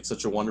appreciate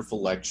such a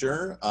wonderful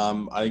lecture.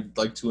 I'd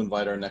like to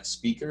invite our next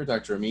speaker,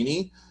 Dr.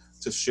 Amini,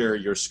 to share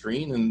your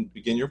screen and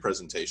begin your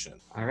presentation.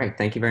 All right.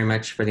 Thank you very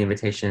much for the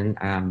invitation.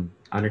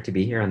 Honored to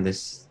be here on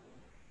this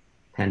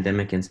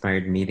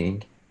pandemic-inspired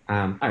meeting.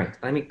 All right.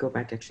 Let me go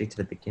back actually to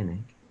the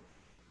beginning.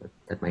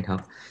 That might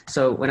help.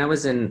 So when I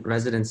was in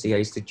residency, I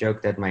used to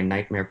joke that my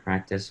nightmare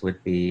practice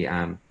would be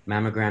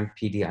mammogram,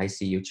 PD,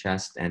 ICU,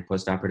 chest, and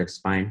postoperative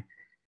spine.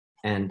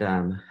 And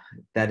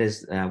that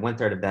is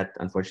 1/3 of that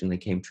unfortunately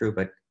came true,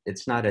 but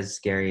it's not as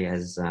scary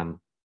as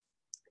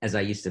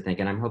I used to think.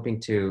 And I'm hoping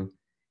to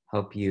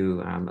help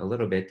you a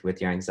little bit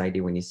with your anxiety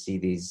when you see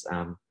these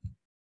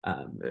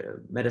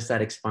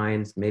metastatic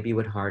spines, maybe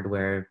with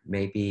hardware,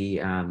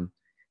 maybe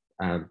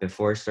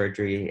before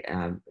surgery.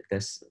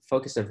 This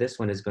focus of this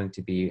one is going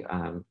to be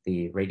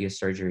the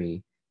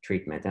radiosurgery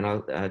treatment. And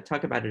I'll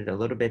talk about it a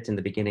little bit in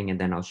the beginning, and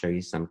then I'll show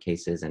you some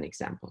cases and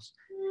examples.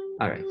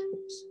 All right.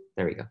 Oops.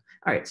 There we go.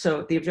 All right,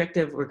 so the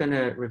objective, we're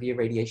gonna review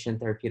radiation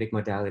therapeutic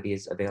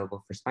modalities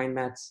available for spine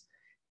mets,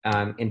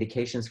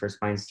 indications for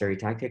spine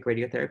stereotactic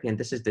radiotherapy, and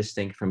this is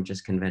distinct from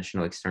just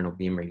conventional external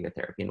beam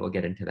radiotherapy, and we'll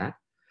get into that.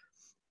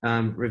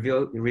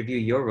 Review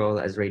your role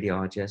as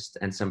radiologist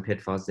and some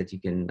pitfalls that you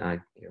can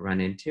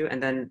run into,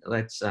 and then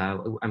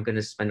I'm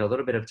gonna spend a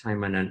little bit of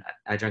time on an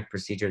adjunct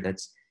procedure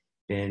that's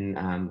been,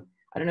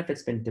 I don't know if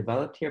it's been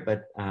developed here,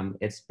 but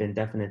it's been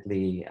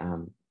definitely,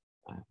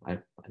 I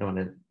don't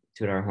wanna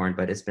toot our horn,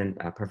 but it's been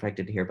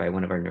perfected here by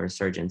one of our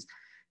neurosurgeons.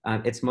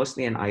 It's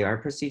mostly an IR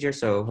procedure,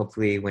 so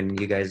hopefully when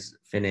you guys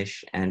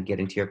finish and get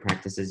into your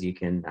practices, you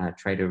can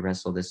try to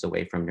wrestle this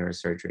away from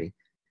neurosurgery,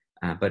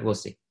 but we'll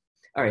see.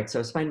 All right,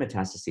 so spine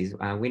metastases,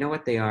 we know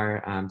what they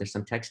are. There's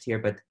some text here,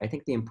 but I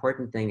think the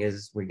important thing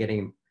is we're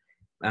getting,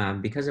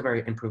 because of our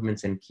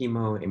improvements in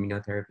chemo,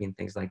 immunotherapy, and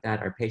things like that,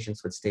 our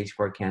patients with stage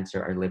 4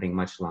 cancer are living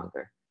much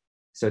longer.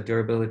 So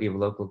durability of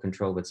local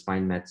control with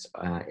spine mets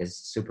is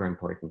super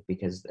important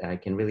because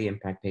it can really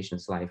impact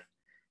patients' life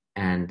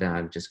and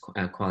just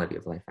quality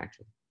of life,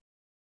 actually.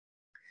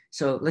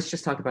 So let's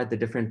just talk about the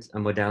different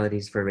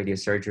modalities for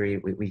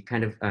radiosurgery. We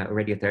kind of,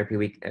 radiotherapy,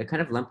 we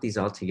kind of lump these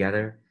all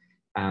together,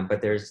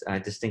 but there's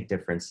distinct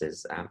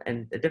differences.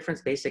 And the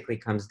difference basically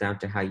comes down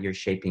to how you're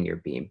shaping your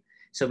beam.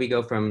 So we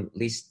go from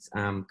least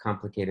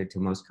complicated to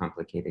most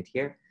complicated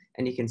here.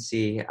 And you can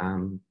see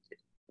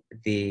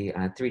the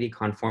 3D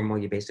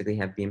conformal, you basically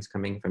have beams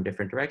coming from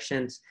different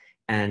directions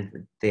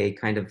and they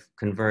kind of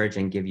converge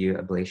and give you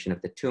ablation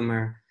of the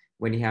tumor.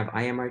 When you have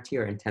IMRT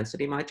or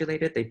intensity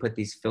modulated, they put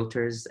these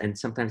filters, and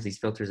sometimes these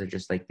filters are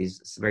just like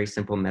these very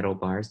simple metal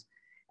bars,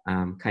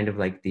 kind of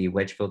like the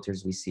wedge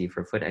filters we see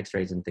for foot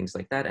x-rays and things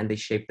like that. And they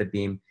shape the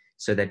beam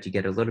so that you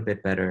get a little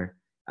bit better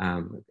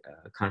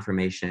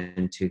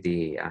conformation to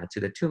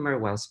the tumor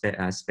while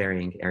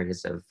sparing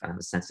areas of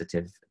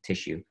sensitive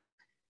tissue.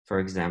 For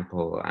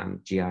example,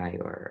 GI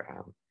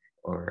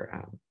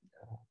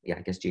yeah,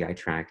 I guess GI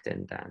tract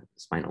and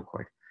spinal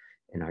cord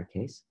in our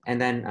case. And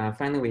then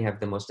finally, we have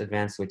the most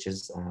advanced, which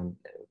is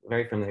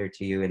very familiar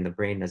to you in the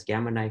brain as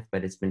gamma knife,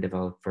 but it's been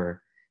developed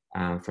for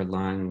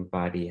lung,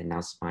 body, and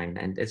now spine.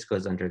 And this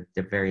goes under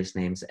the various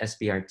names: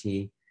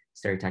 SBRT,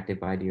 stereotactic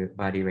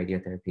body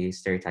radiotherapy,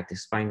 stereotactic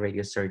spine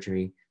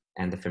radiosurgery,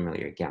 and the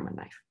familiar gamma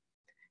knife.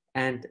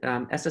 And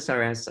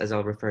SSRS, as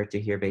I'll refer to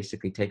here,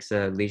 basically takes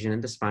a lesion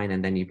in the spine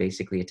and then you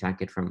basically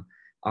attack it from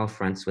all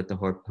fronts with the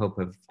hope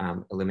of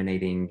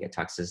eliminating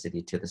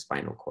toxicity to the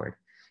spinal cord.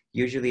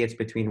 Usually it's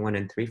between 1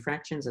 and 3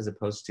 fractions as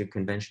opposed to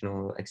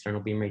conventional external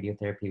beam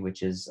radiotherapy,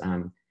 which is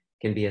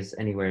can be as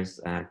anywhere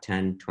as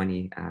 10,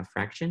 20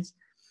 fractions.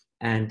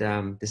 And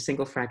the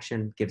single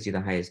fraction gives you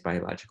the highest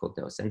biological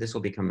dose. And this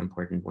will become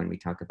important when we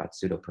talk about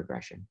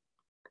pseudoprogression.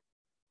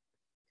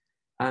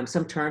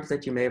 Some terms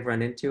that you may have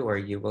run into or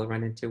you will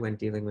run into when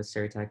dealing with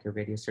stereotactic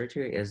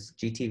radiosurgery is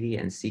GTV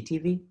and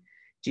CTV.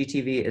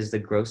 GTV is the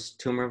gross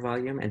tumor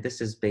volume, and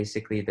this is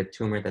basically the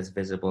tumor that's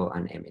visible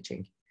on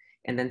imaging.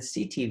 And then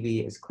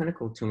CTV is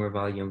clinical tumor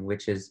volume,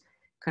 which is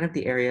kind of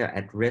the area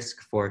at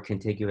risk for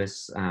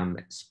contiguous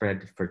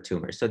spread for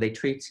tumors. So they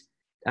treat,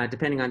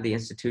 depending on the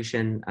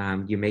institution,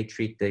 you may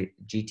treat the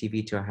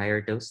GTV to a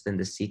higher dose than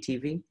the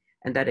CTV.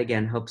 And that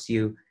again helps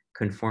you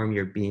conform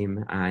your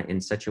beam in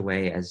such a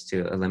way as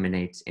to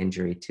eliminate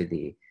injury to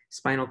the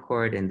spinal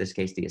cord, in this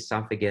case, the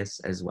esophagus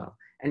as well.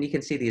 And you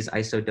can see these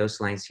ISO dose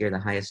lines here. The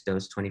highest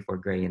dose, 24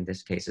 gray in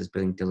this case, is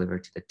being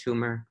delivered to the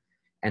tumor.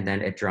 And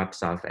then it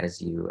drops off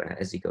as you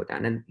go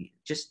down. And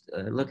just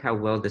look how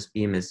well this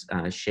beam is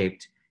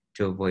shaped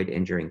to avoid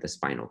injuring the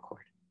spinal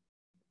cord.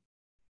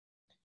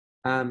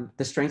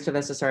 The strength of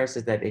SSRS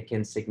is that it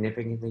can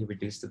significantly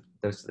reduce the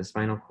dose of the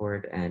spinal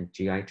cord and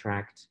GI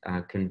tract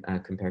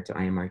compared to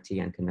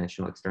IMRT and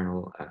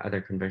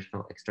other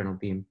conventional external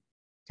beam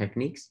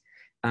techniques.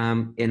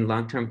 In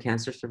long-term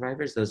cancer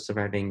survivors, those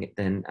surviving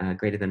then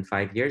greater than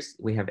 5 years,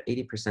 we have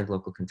 80%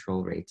 local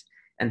control rate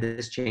And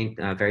this change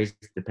varies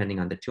depending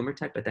on the tumor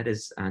type, but that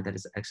is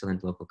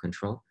excellent local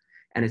control.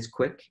 And it's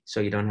quick, so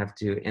you don't have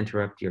to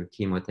interrupt your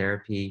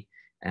chemotherapy.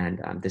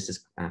 And this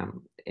is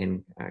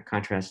in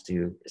contrast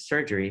to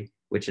surgery,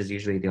 which is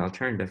usually the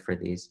alternative for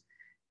these,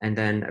 and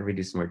then a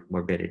reduced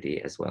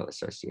morbidity as well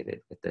associated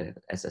with the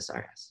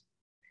SSRS.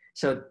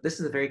 So this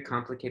is a very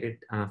complicated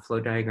flow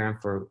diagram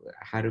for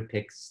how to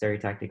pick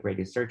stereotactic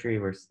radiosurgery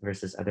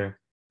versus other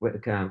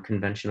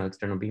conventional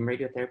external beam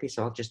radiotherapy.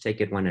 So I'll just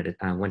take it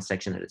one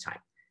section at a time.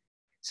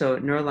 So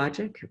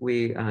neurologic,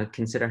 we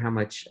consider how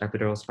much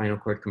epidural spinal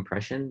cord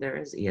compression there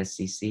is,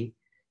 ESCC,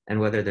 and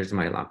whether there's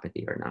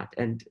myelopathy or not.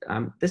 And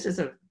this is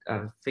a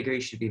figure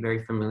you should be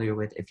very familiar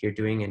with if you're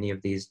doing any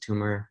of these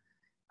tumor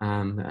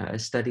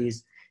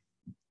studies.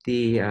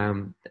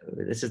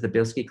 This is the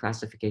Bilski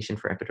classification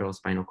for epidural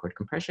spinal cord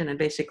compression, and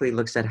basically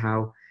looks at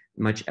how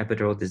much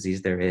epidural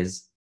disease there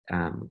is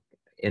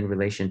in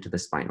relation to the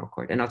spinal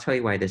cord. And I'll tell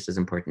you why this is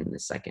important in a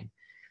second.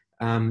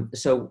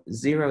 So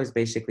 0 is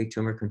basically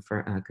tumor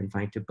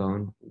confined to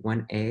bone.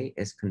 1A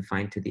is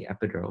confined to the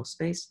epidural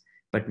space,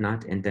 but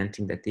not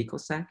indenting the thecal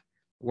sac.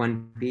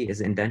 1B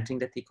is indenting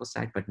the thecal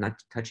sac, but not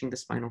touching the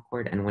spinal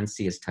cord. And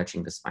 1C is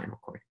touching the spinal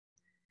cord.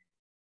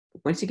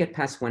 Once you get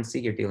past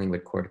 1C, you're dealing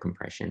with cord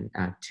compression.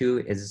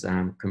 2 is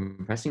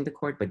compressing the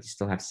cord, but you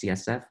still have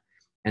CSF.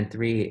 And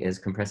 3 is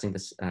compressing the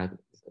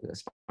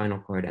spinal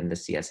cord, and the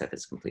CSF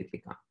is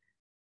completely gone.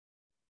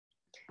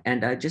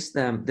 And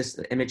this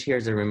image here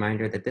is a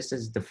reminder that this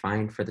is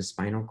defined for the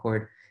spinal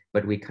cord,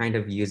 but we kind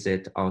of use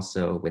it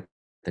also with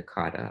the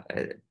cauda.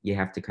 You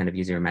have to kind of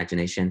use your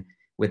imagination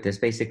with this.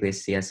 Basically, if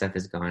CSF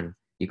is gone,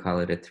 you call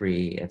it a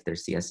 3. If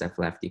there's CSF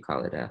left, you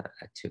call it a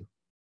 2.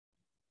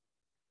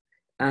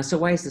 So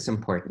why is this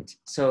important?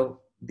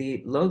 So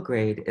the low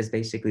grade is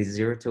basically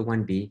 0 to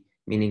 1B,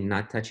 meaning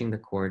not touching the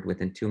cord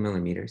within 2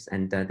 millimeters.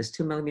 And this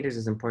 2 millimeters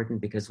is important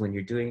because when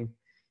you're doing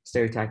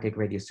stereotactic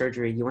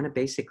radiosurgery, you want to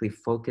basically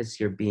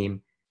focus your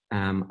beam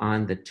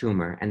on the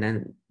tumor and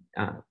then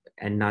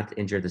and not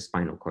injure the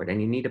spinal cord.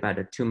 And you need about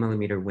a 2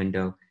 millimeter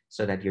window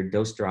so that your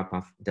dose drop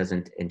off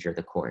doesn't injure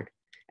the cord.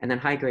 And then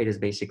high grade is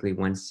basically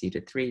 1C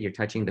to 3. You're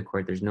touching the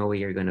cord. There's no way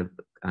you're going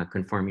to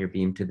conform your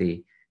beam to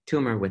the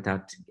tumor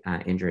without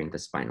injuring the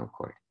spinal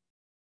cord.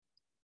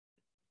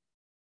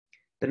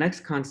 The next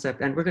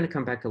concept, and we're going to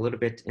come back a little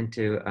bit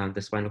into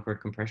the spinal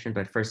cord compression,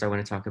 but first I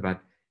want to talk about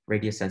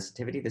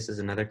radiosensitivity. This is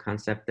another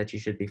concept that you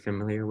should be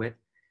familiar with.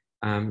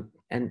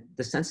 And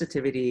the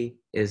sensitivity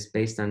is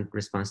based on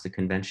response to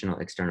conventional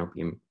external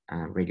beam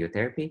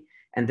radiotherapy.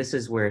 And this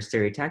is where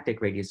stereotactic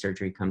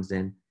radiosurgery comes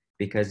in,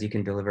 because you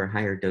can deliver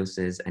higher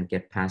doses and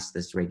get past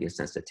this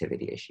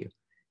radiosensitivity issue.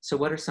 So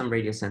what are some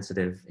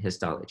radiosensitive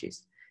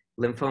histologies?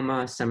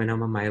 Lymphoma,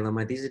 seminoma,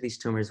 myeloma, these are these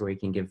tumors where you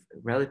can give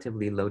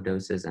relatively low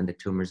doses and the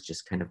tumors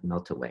just kind of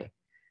melt away.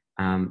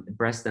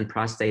 Breast and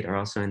prostate are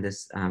also in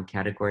this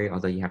category,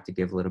 although you have to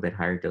give a little bit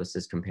higher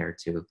doses compared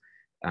to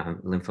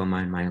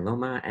lymphoma and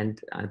myeloma,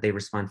 and they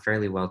respond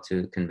fairly well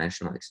to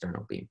conventional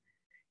external beam.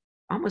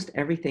 Almost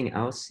everything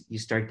else, you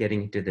start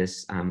getting into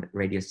this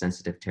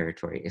radiosensitive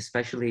territory,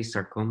 especially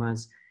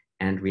sarcomas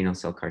and renal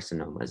cell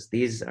carcinomas.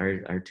 These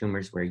are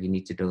tumors where you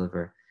need to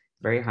deliver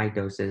very high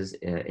doses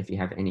if you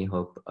have any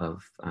hope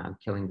of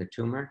killing the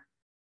tumor.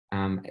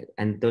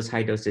 And those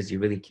high doses you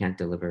really can't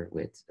deliver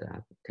with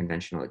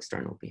conventional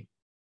external beam.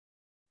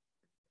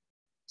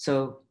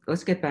 So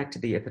let's get back to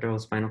the epidural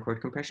spinal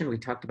cord compression. We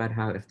talked about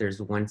how if there's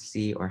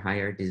 1C or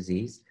higher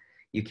disease,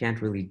 you can't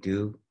really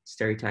do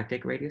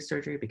stereotactic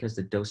radiosurgery because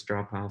the dose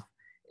drop-off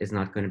is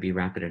not going to be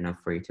rapid enough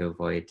for you to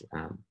avoid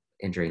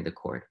injuring the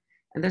cord.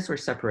 And that's where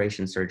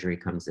separation surgery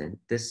comes in.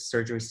 This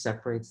surgery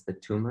separates the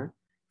tumor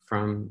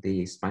from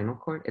the spinal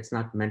cord. It's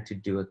not meant to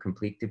do a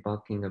complete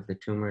debulking of the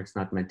tumor. It's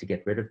not meant to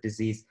get rid of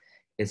disease.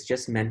 It's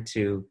just meant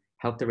to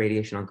help the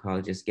radiation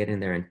oncologist get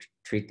in there and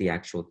treat the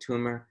actual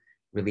tumor,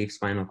 relieve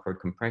spinal cord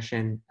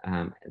compression,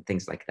 and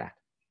things like that.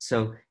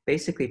 So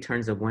basically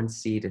turns a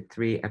 1C to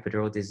 3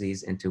 epidural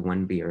disease into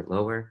 1B or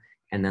lower,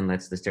 and then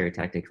lets the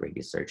stereotactic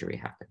radiosurgery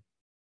happen.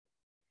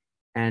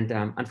 And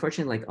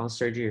unfortunately, like all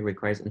surgery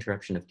requires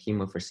interruption of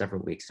chemo for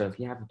several weeks. So if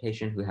you have a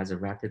patient who has a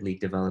rapidly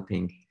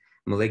developing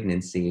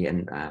malignancy,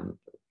 and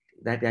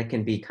that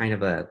can be kind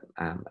of a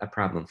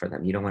problem for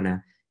them. You don't want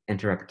to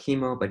interrupt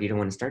chemo, but you don't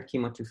want to start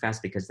chemo too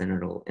fast because then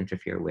it'll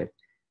interfere with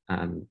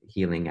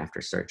healing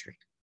after surgery.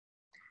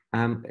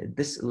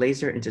 This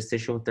laser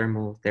interstitial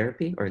thermal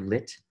therapy, or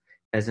LIT,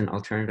 as an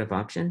alternative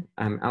option.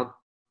 I'll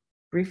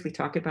briefly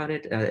talk about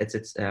it.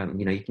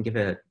 You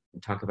can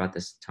talk about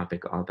this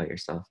topic all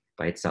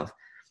by itself.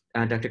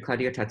 Dr.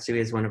 Claudio Tatsui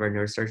is one of our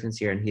neurosurgeons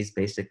here, and he's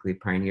basically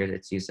pioneered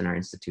its use in our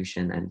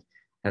institution and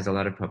has a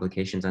lot of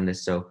publications on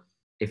this. So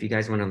if you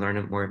guys want to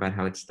learn more about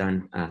how it's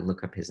done,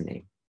 look up his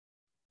name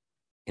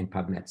in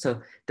PubMed.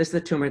 So this is the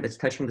tumor that's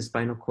touching the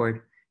spinal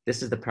cord.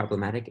 This is the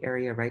problematic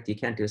area, right? You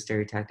can't do a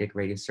stereotactic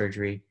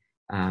radiosurgery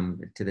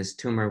to this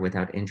tumor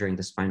without injuring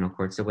the spinal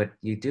cord. So what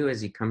you do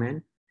is you come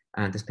in,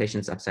 this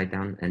patient's upside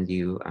down, and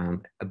you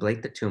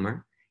ablate the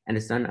tumor, and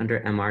it's done under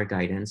MR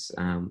guidance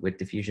with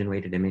diffusion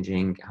weighted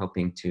imaging,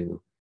 helping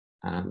to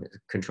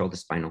control the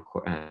spinal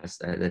cord,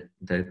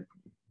 the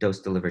dose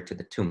delivered to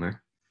the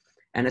tumor.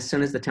 And as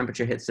soon as the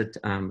temperature hits a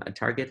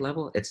target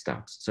level, it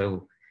stops.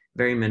 So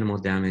very minimal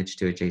damage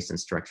to adjacent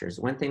structures.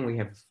 One thing we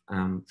have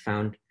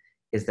found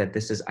is that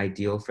this is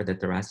ideal for the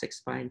thoracic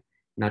spine,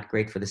 not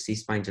great for the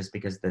C-spine just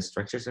because the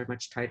structures are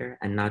much tighter,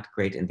 and not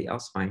great in the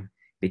L-spine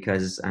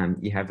because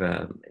you have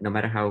no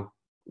matter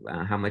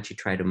how much you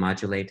try to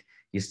modulate,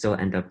 you still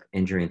end up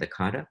injuring the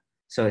cauda.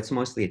 So it's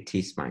mostly a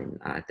T-spine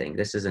thing.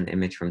 This is an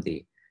image from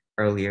the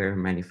earlier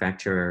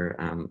manufacturer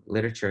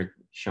literature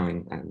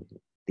showing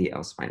the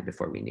L-spine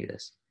before we knew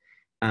this.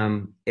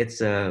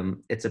 It's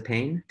a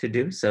pain to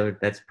do, so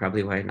that's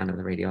probably why none of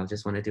the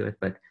radiologists want to do it,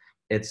 but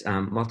it's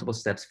multiple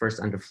steps, first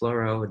under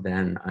fluoro,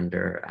 then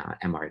under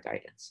MR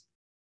guidance.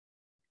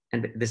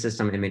 And this is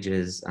some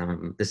images.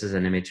 This is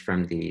an image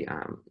from the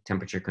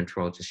temperature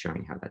control, just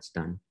showing how that's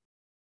done.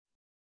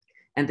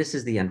 And this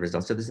is the end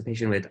result. So this is a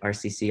patient with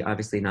RCC,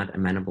 obviously not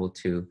amenable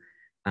to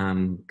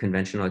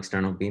conventional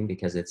external beam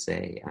because it's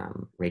a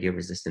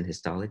radio-resistant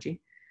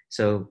histology.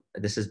 So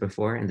this is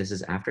before and this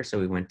is after. So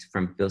we went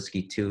from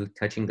Bilski 2,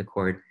 touching the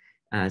cord,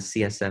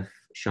 CSF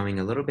showing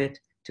a little bit,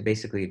 to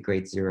basically a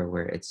grade 0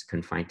 where it's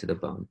confined to the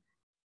bone.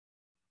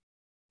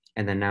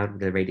 And then now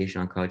the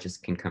radiation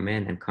oncologist can come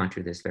in and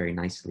contour this very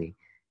nicely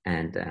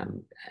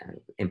and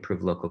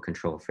improve local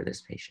control for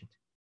this patient.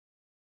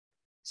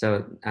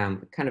 So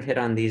kind of hit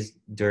on these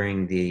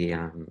during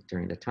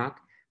the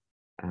talk.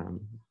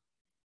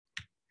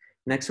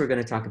 Next, we're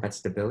going to talk about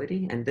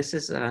stability. And this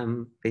is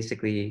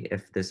basically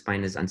if the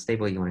spine is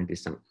unstable, you want to do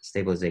some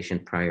stabilization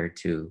prior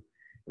to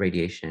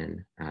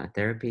radiation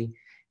therapy.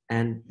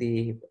 And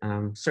the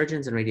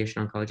surgeons and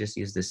radiation oncologists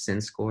use the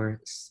SIN score,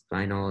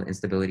 Spinal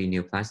Instability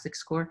Neoplastic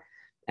Score.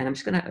 And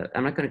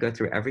I'm not going to go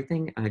through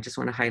everything. I just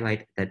want to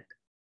highlight that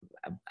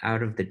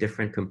out of the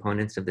different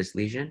components of this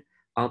lesion,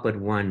 all but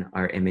one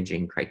are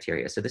imaging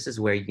criteria. So this is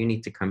where you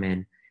need to come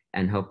in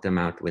and help them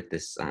out with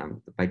this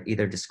by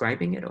either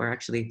describing it or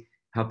actually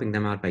helping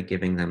them out by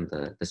giving them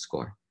the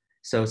score.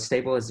 So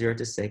stable is 0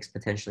 to 6,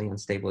 potentially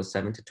unstable is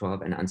 7 to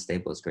 12, and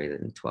unstable is greater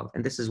than 12.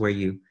 And this is where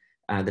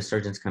the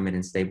surgeons come in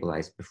and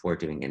stabilize before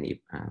doing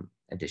any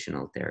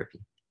additional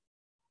therapy.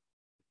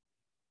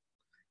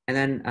 And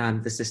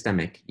then the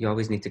systemic, you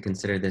always need to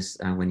consider this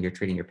when you're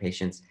treating your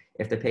patients.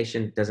 If the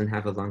patient doesn't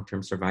have a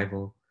long-term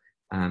survival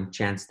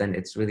chance, then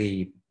it's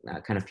really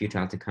kind of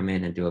futile to come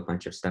in and do a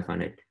bunch of stuff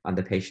on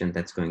the patient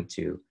that's going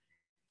to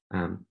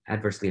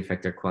adversely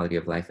affect their quality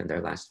of life in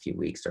their last few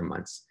weeks or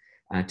months.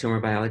 Tumor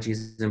biology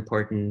is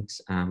important,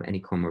 any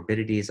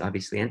comorbidities,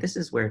 obviously. And this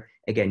is where,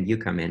 again, you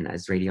come in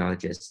as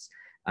radiologists,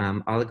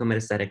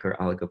 oligometastatic or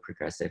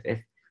oligoprogressive.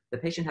 If the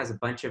patient has a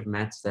bunch of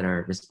mets that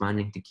are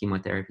responding to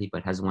chemotherapy,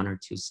 but has 1 or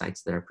 2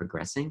 sites that are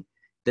progressing,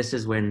 this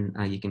is when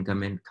you can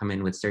come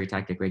in with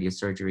stereotactic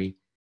radiosurgery,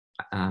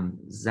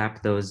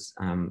 zap those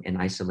in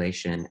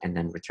isolation, and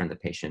then return the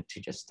patient to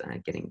just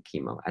getting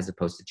chemo, as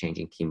opposed to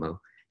changing chemo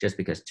just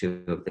because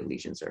 2 of the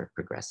lesions are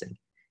progressing.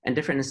 And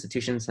different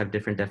institutions have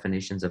different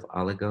definitions of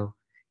oligo.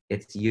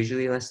 It's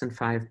usually less than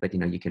 5, but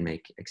you can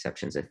make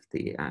exceptions if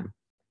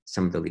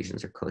some of the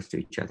lesions are close to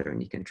each other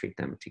and you can treat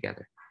them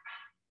together.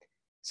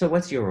 So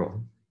what's your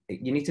role?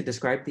 You need to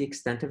describe the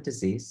extent of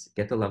disease,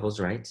 get the levels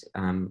right.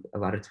 A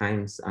lot of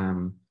times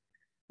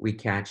we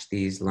catch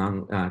these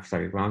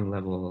wrong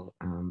level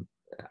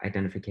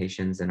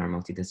identifications in our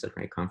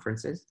multidisciplinary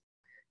conferences.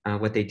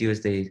 What they do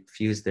is they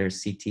fuse their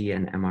CT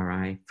and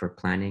MRI for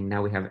planning.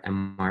 Now we have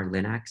MR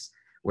Linacs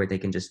where they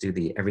can just do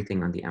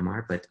everything on the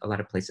MR, but a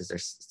lot of places are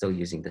still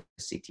using the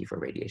CT for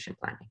radiation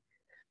planning.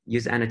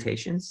 Use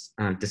annotations,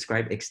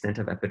 describe extent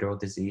of epidural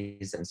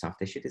disease and soft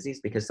tissue disease,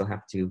 because they'll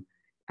have to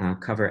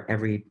cover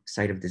every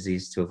site of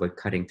disease to avoid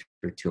cutting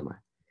through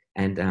tumor.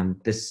 And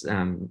this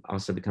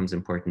also becomes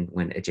important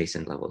when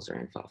adjacent levels are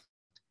involved.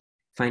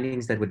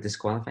 Findings that would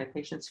disqualify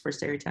patients for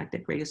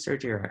stereotactic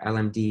radiosurgery are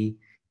LMD,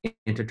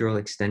 interdural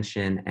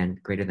extension,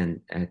 and greater than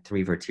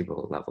 3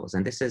 vertebral levels.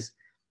 And this is,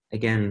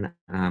 again,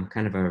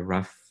 kind of a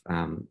rough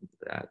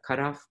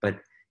cutoff, but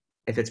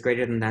if it's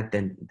greater than that,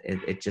 then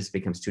it just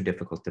becomes too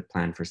difficult to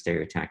plan for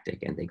stereotactic,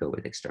 and they go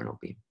with external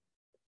beam.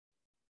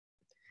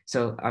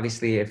 So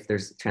obviously, if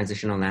there's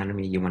transitional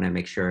anatomy, you want to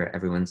make sure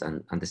everyone's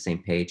on the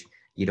same page.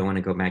 You don't want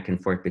to go back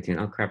and forth between,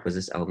 oh crap, was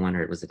this L1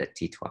 or was it at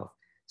T12?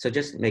 So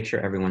just make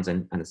sure everyone's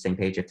on the same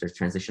page. If there's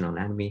transitional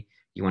anatomy,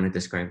 you want to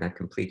describe that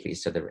completely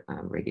so the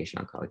radiation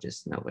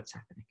oncologists know what's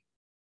happening.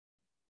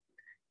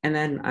 And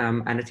then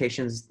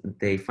annotations,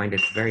 they find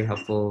it very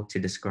helpful to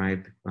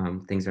describe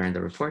things that are in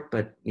the report,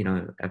 but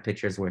a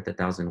picture is worth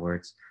 1,000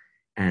 words.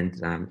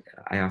 And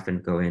I often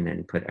go in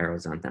and put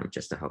arrows on them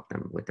just to help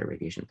them with their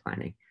radiation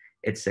planning.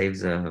 It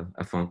saves a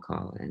phone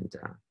call and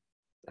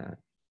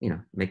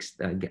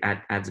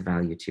adds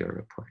value to your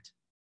report.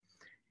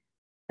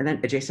 And then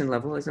adjacent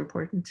level is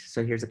important.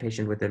 So here's a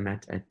patient with a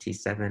MET at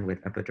T7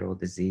 with epidural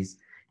disease.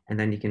 And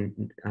then you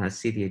can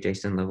see the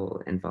adjacent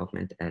level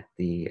involvement at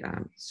the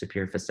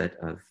superior facet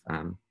of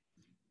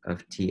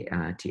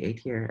T8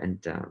 here,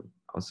 and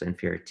also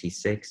inferior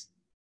T6.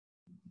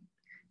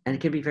 And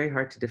it can be very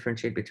hard to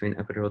differentiate between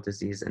epidural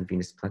disease and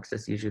venous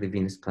plexus. Usually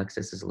venous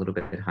plexus is a little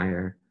bit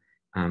higher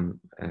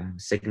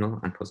signal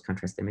on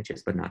post-contrast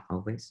images, but not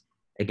always.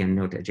 Again,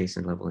 note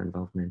adjacent level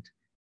involvement.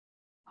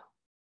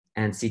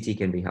 And CT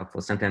can be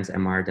helpful. Sometimes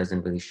MR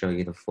doesn't really show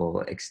you the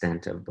full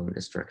extent of bone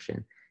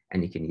destruction,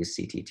 and you can use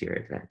CT to your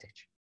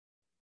advantage.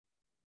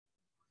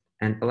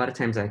 And a lot of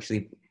times I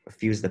actually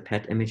fuse the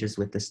PET images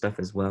with this stuff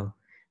as well,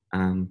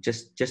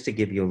 just to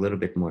give you a little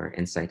bit more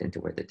insight into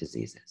where the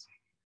disease is.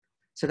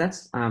 So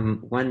that's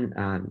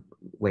one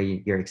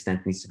way your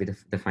extent needs to be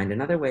defined.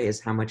 Another way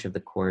is how much of the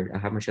cord,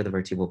 how much of the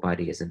vertebral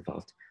body is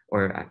involved,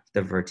 or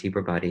the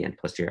vertebral body and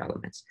posterior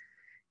elements.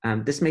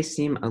 This may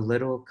seem a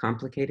little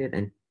complicated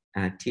and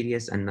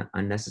tedious and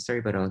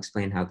unnecessary, but I'll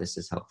explain how this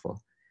is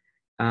helpful.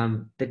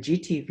 The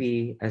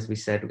GTV, as we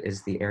said,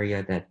 is the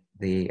area that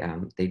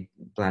they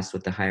blast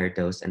with the higher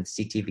dose, and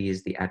CTV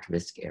is the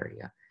at-risk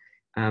area.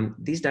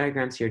 These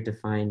diagrams here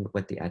define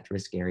what the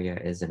at-risk area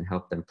is and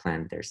help them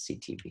plan their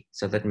CTV.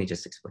 So let me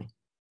just explain.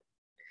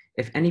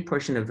 If any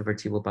portion of the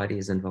vertebral body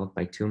is involved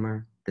by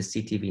tumor, the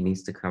CTV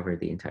needs to cover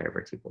the entire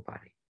vertebral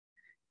body.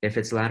 If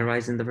it's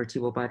lateralized in the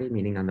vertebral body,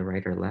 meaning on the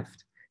right or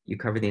left, you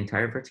cover the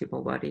entire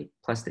vertebral body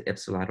plus the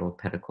ipsilateral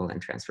pedicle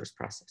and transverse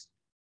process.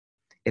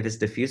 If it's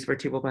diffuse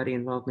vertebral body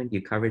involvement,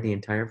 you cover the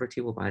entire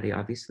vertebral body,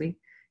 obviously,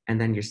 and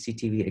then your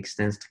CTV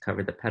extends to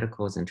cover the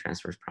pedicles and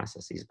transverse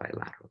processes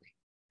bilaterally.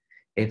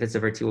 If it's a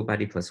vertebral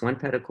body plus one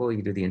pedicle,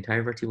 you do the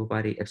entire vertebral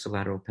body,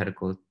 ipsilateral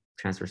pedicle,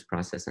 transverse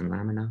process, and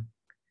lamina,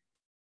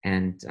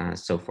 and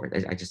so forth.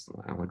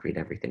 I won't read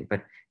everything,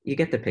 but you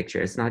get the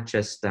picture. It's not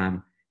just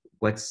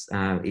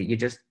you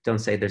just don't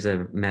say there's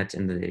a met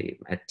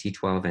at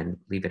T12 and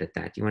leave it at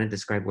that. You want to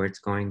describe where it's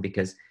going,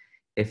 because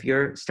if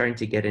you're starting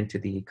to get into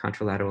the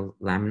contralateral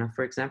lamina,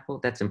 for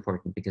example, that's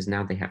important because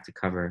now they have to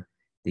cover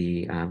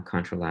the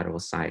contralateral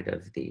side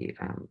of the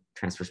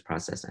transverse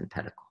process and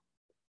pedicle.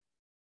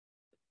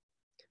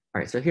 All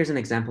right, so here's an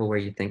example where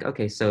you think,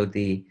 okay, so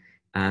the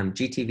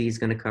GTV is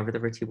going to cover the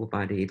vertebral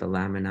body, the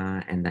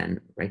lamina, and then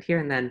right here,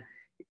 and then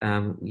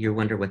you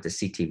wonder what the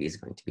CTV is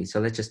going to be. So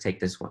let's just take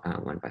this one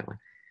by one.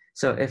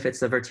 So if it's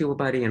the vertebral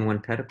body and one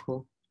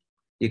pedicle,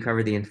 you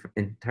cover the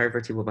entire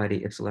vertebral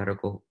body,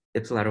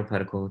 ipsilateral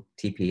pedicle,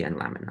 TP, and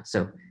lamina.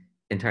 So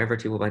entire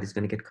vertebral body is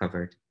going to get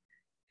covered,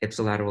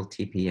 ipsilateral,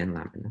 TP, and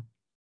lamina.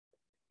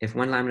 If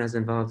one lamina is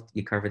involved,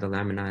 you cover the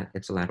lamina,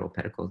 ipsilateral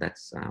pedicle,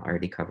 that's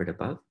already covered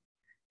above.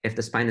 If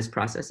the spinous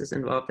process is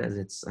involved, as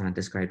it's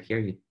described here,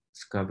 you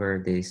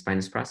cover the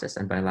spinous process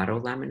and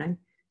bilateral laminae.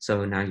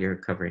 So now you're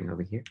covering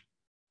over here.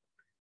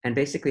 And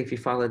basically, if you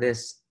follow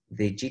this,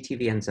 the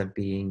GTV ends up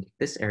being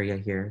this area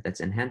here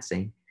that's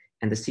enhancing,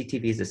 and the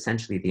CTV is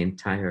essentially the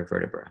entire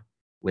vertebra.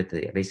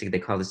 Basically, they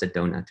call this a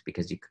donut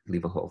because you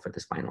leave a hole for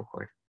the spinal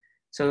cord.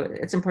 So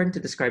it's important to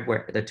describe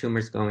where the tumor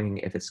is going,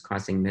 if it's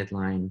crossing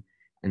midline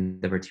in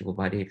the vertebral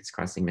body, if it's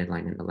crossing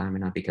midline in the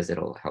lamina, because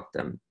it'll help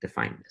them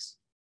define this.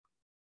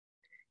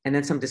 And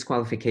then some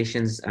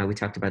disqualifications. We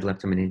talked about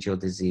leptomeningeal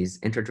disease.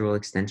 Intradural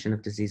extension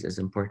of disease is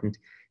important.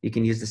 You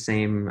can use the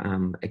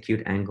same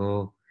acute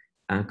angle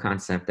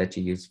concept that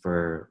you use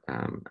for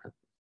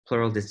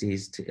pleural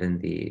disease in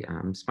the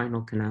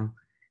spinal canal.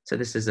 So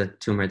this is a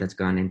tumor that's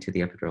gone into the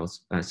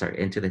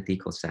into the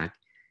thecal sac.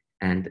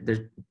 And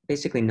there's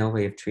basically no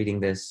way of treating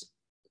this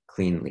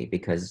cleanly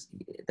because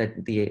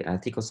the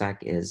thecal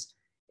sac is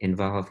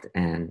involved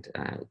and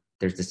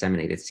there's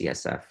disseminated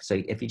CSF.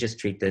 So if you just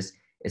treat this,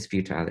 it's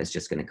futile, it's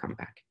just going to come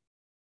back.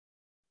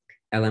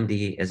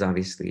 LMD is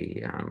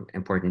obviously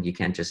important. You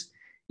can't just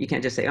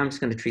say, oh, I'm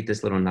just going to treat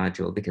this little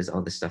nodule because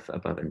all the stuff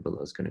above and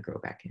below is going to grow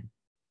back in.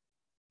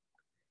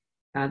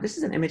 This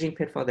is an imaging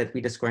pitfall that we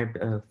described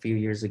a few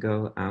years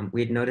ago. We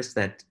had noticed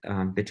that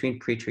between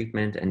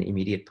pre-treatment and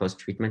immediate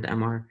post-treatment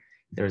MR,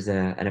 there's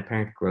an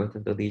apparent growth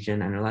of the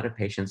lesion, and a lot of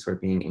patients were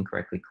being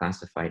incorrectly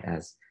classified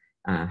as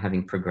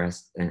having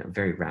progressed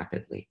very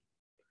rapidly.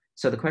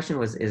 So the question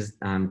was, is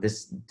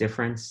this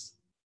difference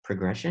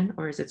progression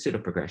or is it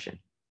pseudoprogression?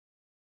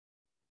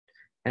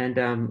 And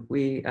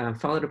we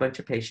followed a bunch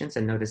of patients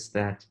and noticed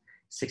that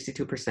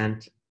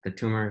 62% the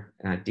tumor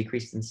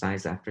decreased in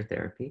size after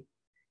therapy,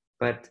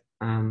 but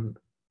in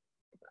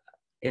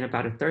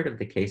about a third of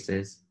the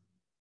cases,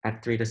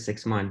 at 3 to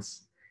 6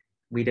 months,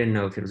 we didn't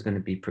know if it was going to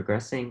be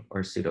progressing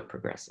or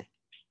pseudo-progressing.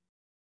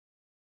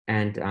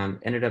 And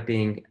ended up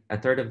being a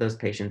third of those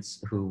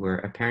patients who were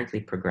apparently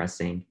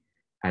progressing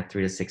at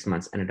 3 to 6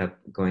 months ended up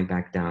going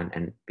back down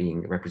and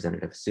being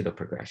representative of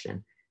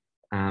pseudo-progression.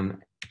 And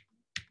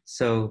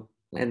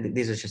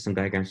these are just some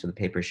diagrams from the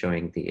paper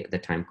showing the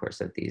time course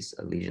of these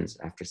lesions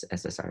after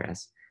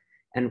SSRS.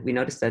 And we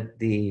noticed that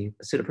the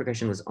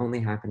pseudoprogression was only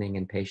happening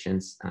in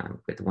patients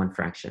with 1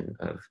 fraction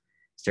of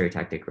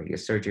stereotactic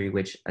radiosurgery,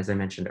 which, as I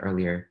mentioned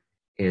earlier,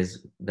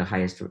 is the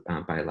highest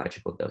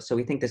biological dose. So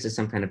we think this is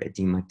some kind of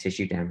edema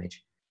tissue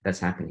damage that's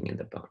happening in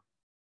the bone.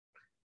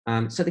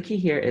 So the key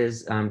here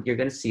is you're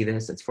going to see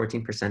this. It's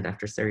 14%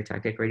 after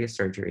stereotactic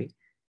radiosurgery.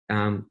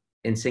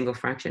 In single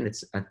fraction,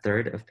 it's a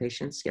third of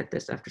patients get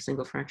this after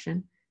single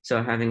fraction.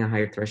 So having a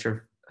higher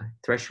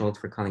threshold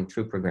for calling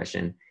true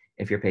progression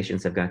if your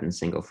patients have gotten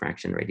single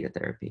fraction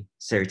radiotherapy,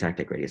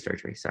 stereotactic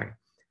radiosurgery, sorry.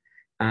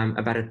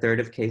 About a third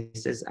of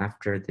cases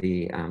after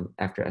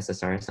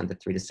SSRS on the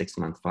 3 to 6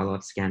 month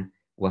follow-up scan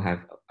will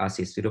have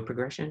osseous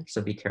pseudoprogression.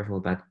 So be careful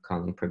about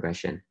calling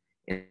progression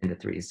in the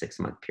 3 to 6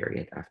 month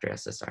period after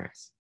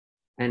SSRS.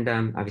 And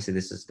obviously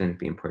this is going to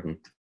be important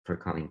for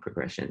calling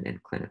progression in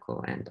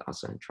clinical and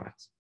also in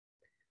trials.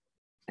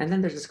 And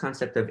then there's this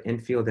concept of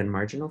infield and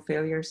marginal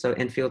failure. So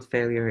infield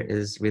failure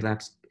is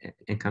relapse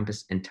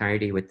encompassed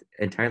entirely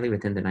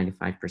within the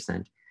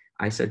 95%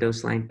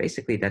 isodose line.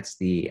 Basically that's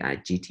the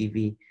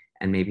GTV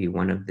and maybe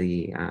one of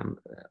the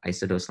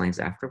isodose lines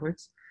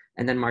afterwards.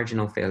 And then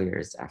marginal failure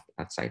is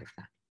outside of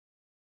that.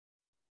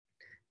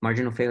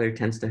 Marginal failure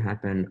tends to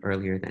happen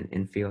earlier than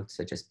infield,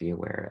 so just be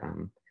aware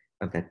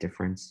of that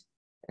difference.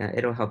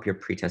 It'll help your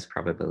pretest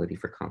probability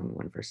for calling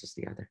one versus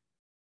the other.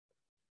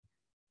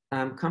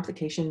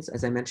 Complications,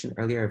 as I mentioned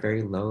earlier, are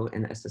very low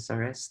in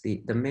SSRS.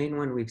 The main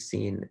one we've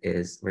seen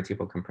is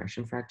vertebral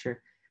compression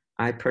fracture.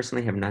 I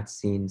personally have not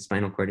seen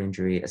spinal cord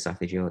injury,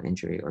 esophageal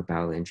injury, or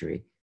bowel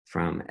injury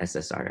from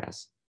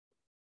SSRS.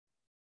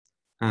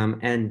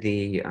 And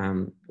the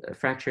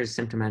fractures,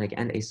 symptomatic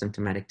and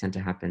asymptomatic, tend to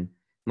happen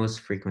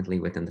most frequently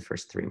within the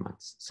first 3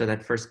 months. So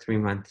that first 3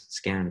 month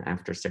scan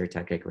after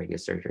stereotactic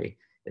radiosurgery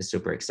is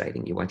super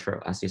exciting. You watch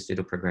for osseous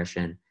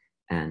pseudoprogression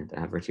and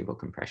vertebral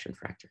compression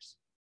fractures.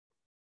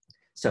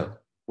 So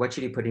what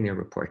should you put in your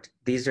report?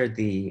 These are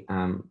the,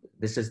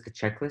 this is the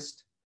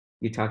checklist.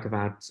 You talk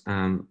about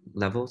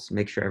levels,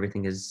 make sure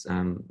everything is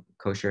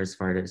kosher as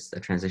far as the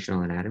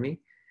transitional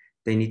anatomy.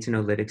 They need to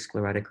know lytic,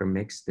 sclerotic, or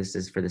mixed. This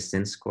is for the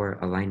SIN score,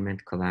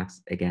 alignment,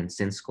 collapse, again,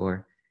 SIN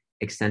score,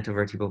 extent of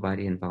vertebral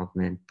body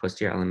involvement,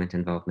 posterior element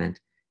involvement,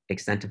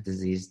 extent of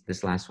disease.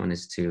 This last one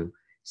is to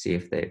see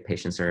if the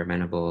patients are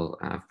amenable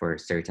for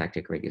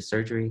stereotactic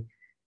radiosurgery.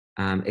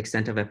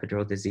 Extent of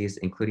epidural disease,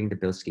 including the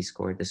Bilski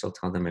score. This will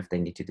tell them if they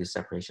need to do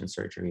separation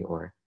surgery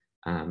or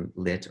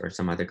lit or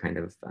some other kind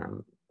of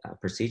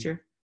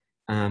procedure.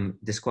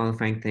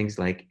 Disqualifying things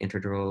like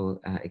intradural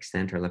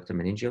extent or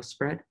leptomeningeal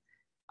spread.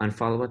 On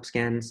follow-up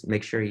scans,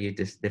 make sure you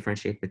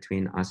differentiate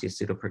between osseous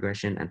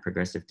pseudoprogression and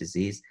progressive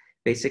disease.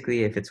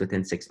 Basically, if it's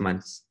within 6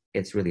 months,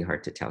 it's really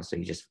hard to tell, so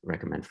you just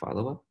recommend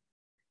follow-up.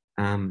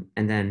 And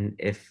then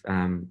if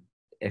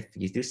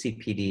you do see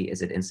PD,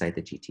 is it inside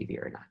the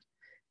GTV or not?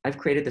 I've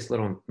created this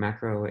little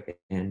macro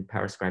in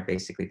PowerScribe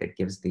basically that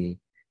gives the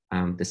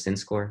SIN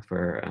score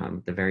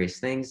for the various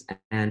things,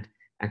 and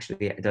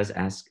actually it does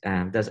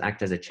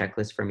act as a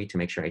checklist for me to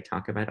make sure I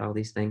talk about all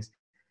these things.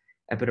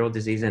 Epidural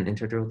disease and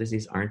intradural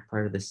disease aren't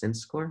part of the SIN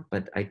score,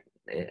 but I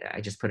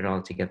just put it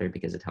all together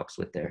because it helps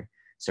with their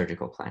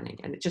surgical planning,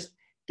 and it just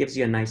gives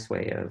you a nice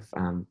way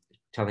of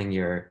telling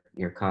your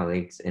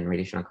colleagues in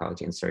radiation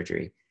oncology and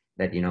surgery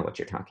that you know what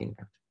you're talking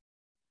about.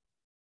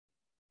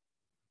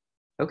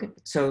 Okay,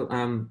 so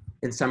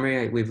in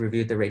summary, we've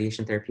reviewed the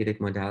radiation therapeutic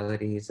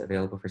modalities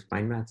available for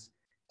spine mats,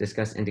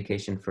 discussed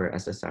indication for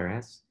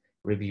SSRS,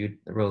 reviewed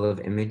the role of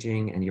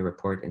imaging and your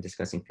report and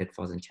discussing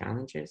pitfalls and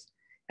challenges.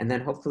 And then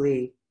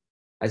hopefully,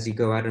 as you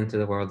go out into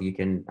the world, you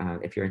can,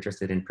 if you're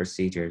interested in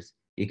procedures,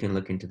 you can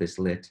look into this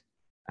lit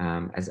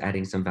as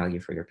adding some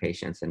value for your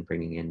patients and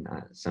bringing in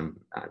some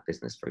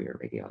business for your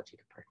radiology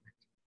department.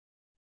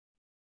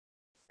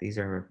 These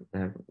are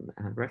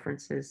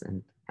references,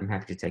 and I'm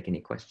happy to take any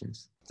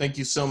questions. Thank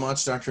you so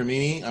much, Dr.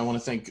 Amini. I want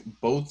to thank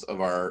both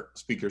of our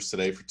speakers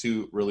today for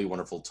 2 really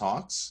wonderful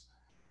talks.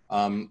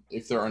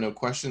 If there are no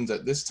questions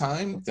at this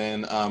time,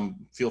 then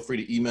feel free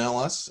to email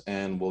us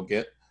and we'll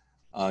get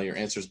your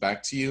answers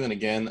back to you. And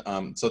again,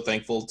 so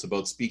thankful to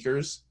both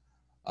speakers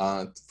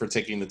for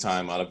taking the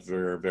time out of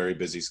their very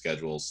busy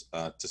schedules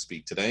to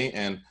speak today.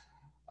 And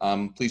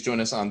please join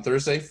us on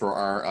Thursday for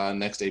our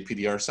next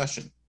APDR session.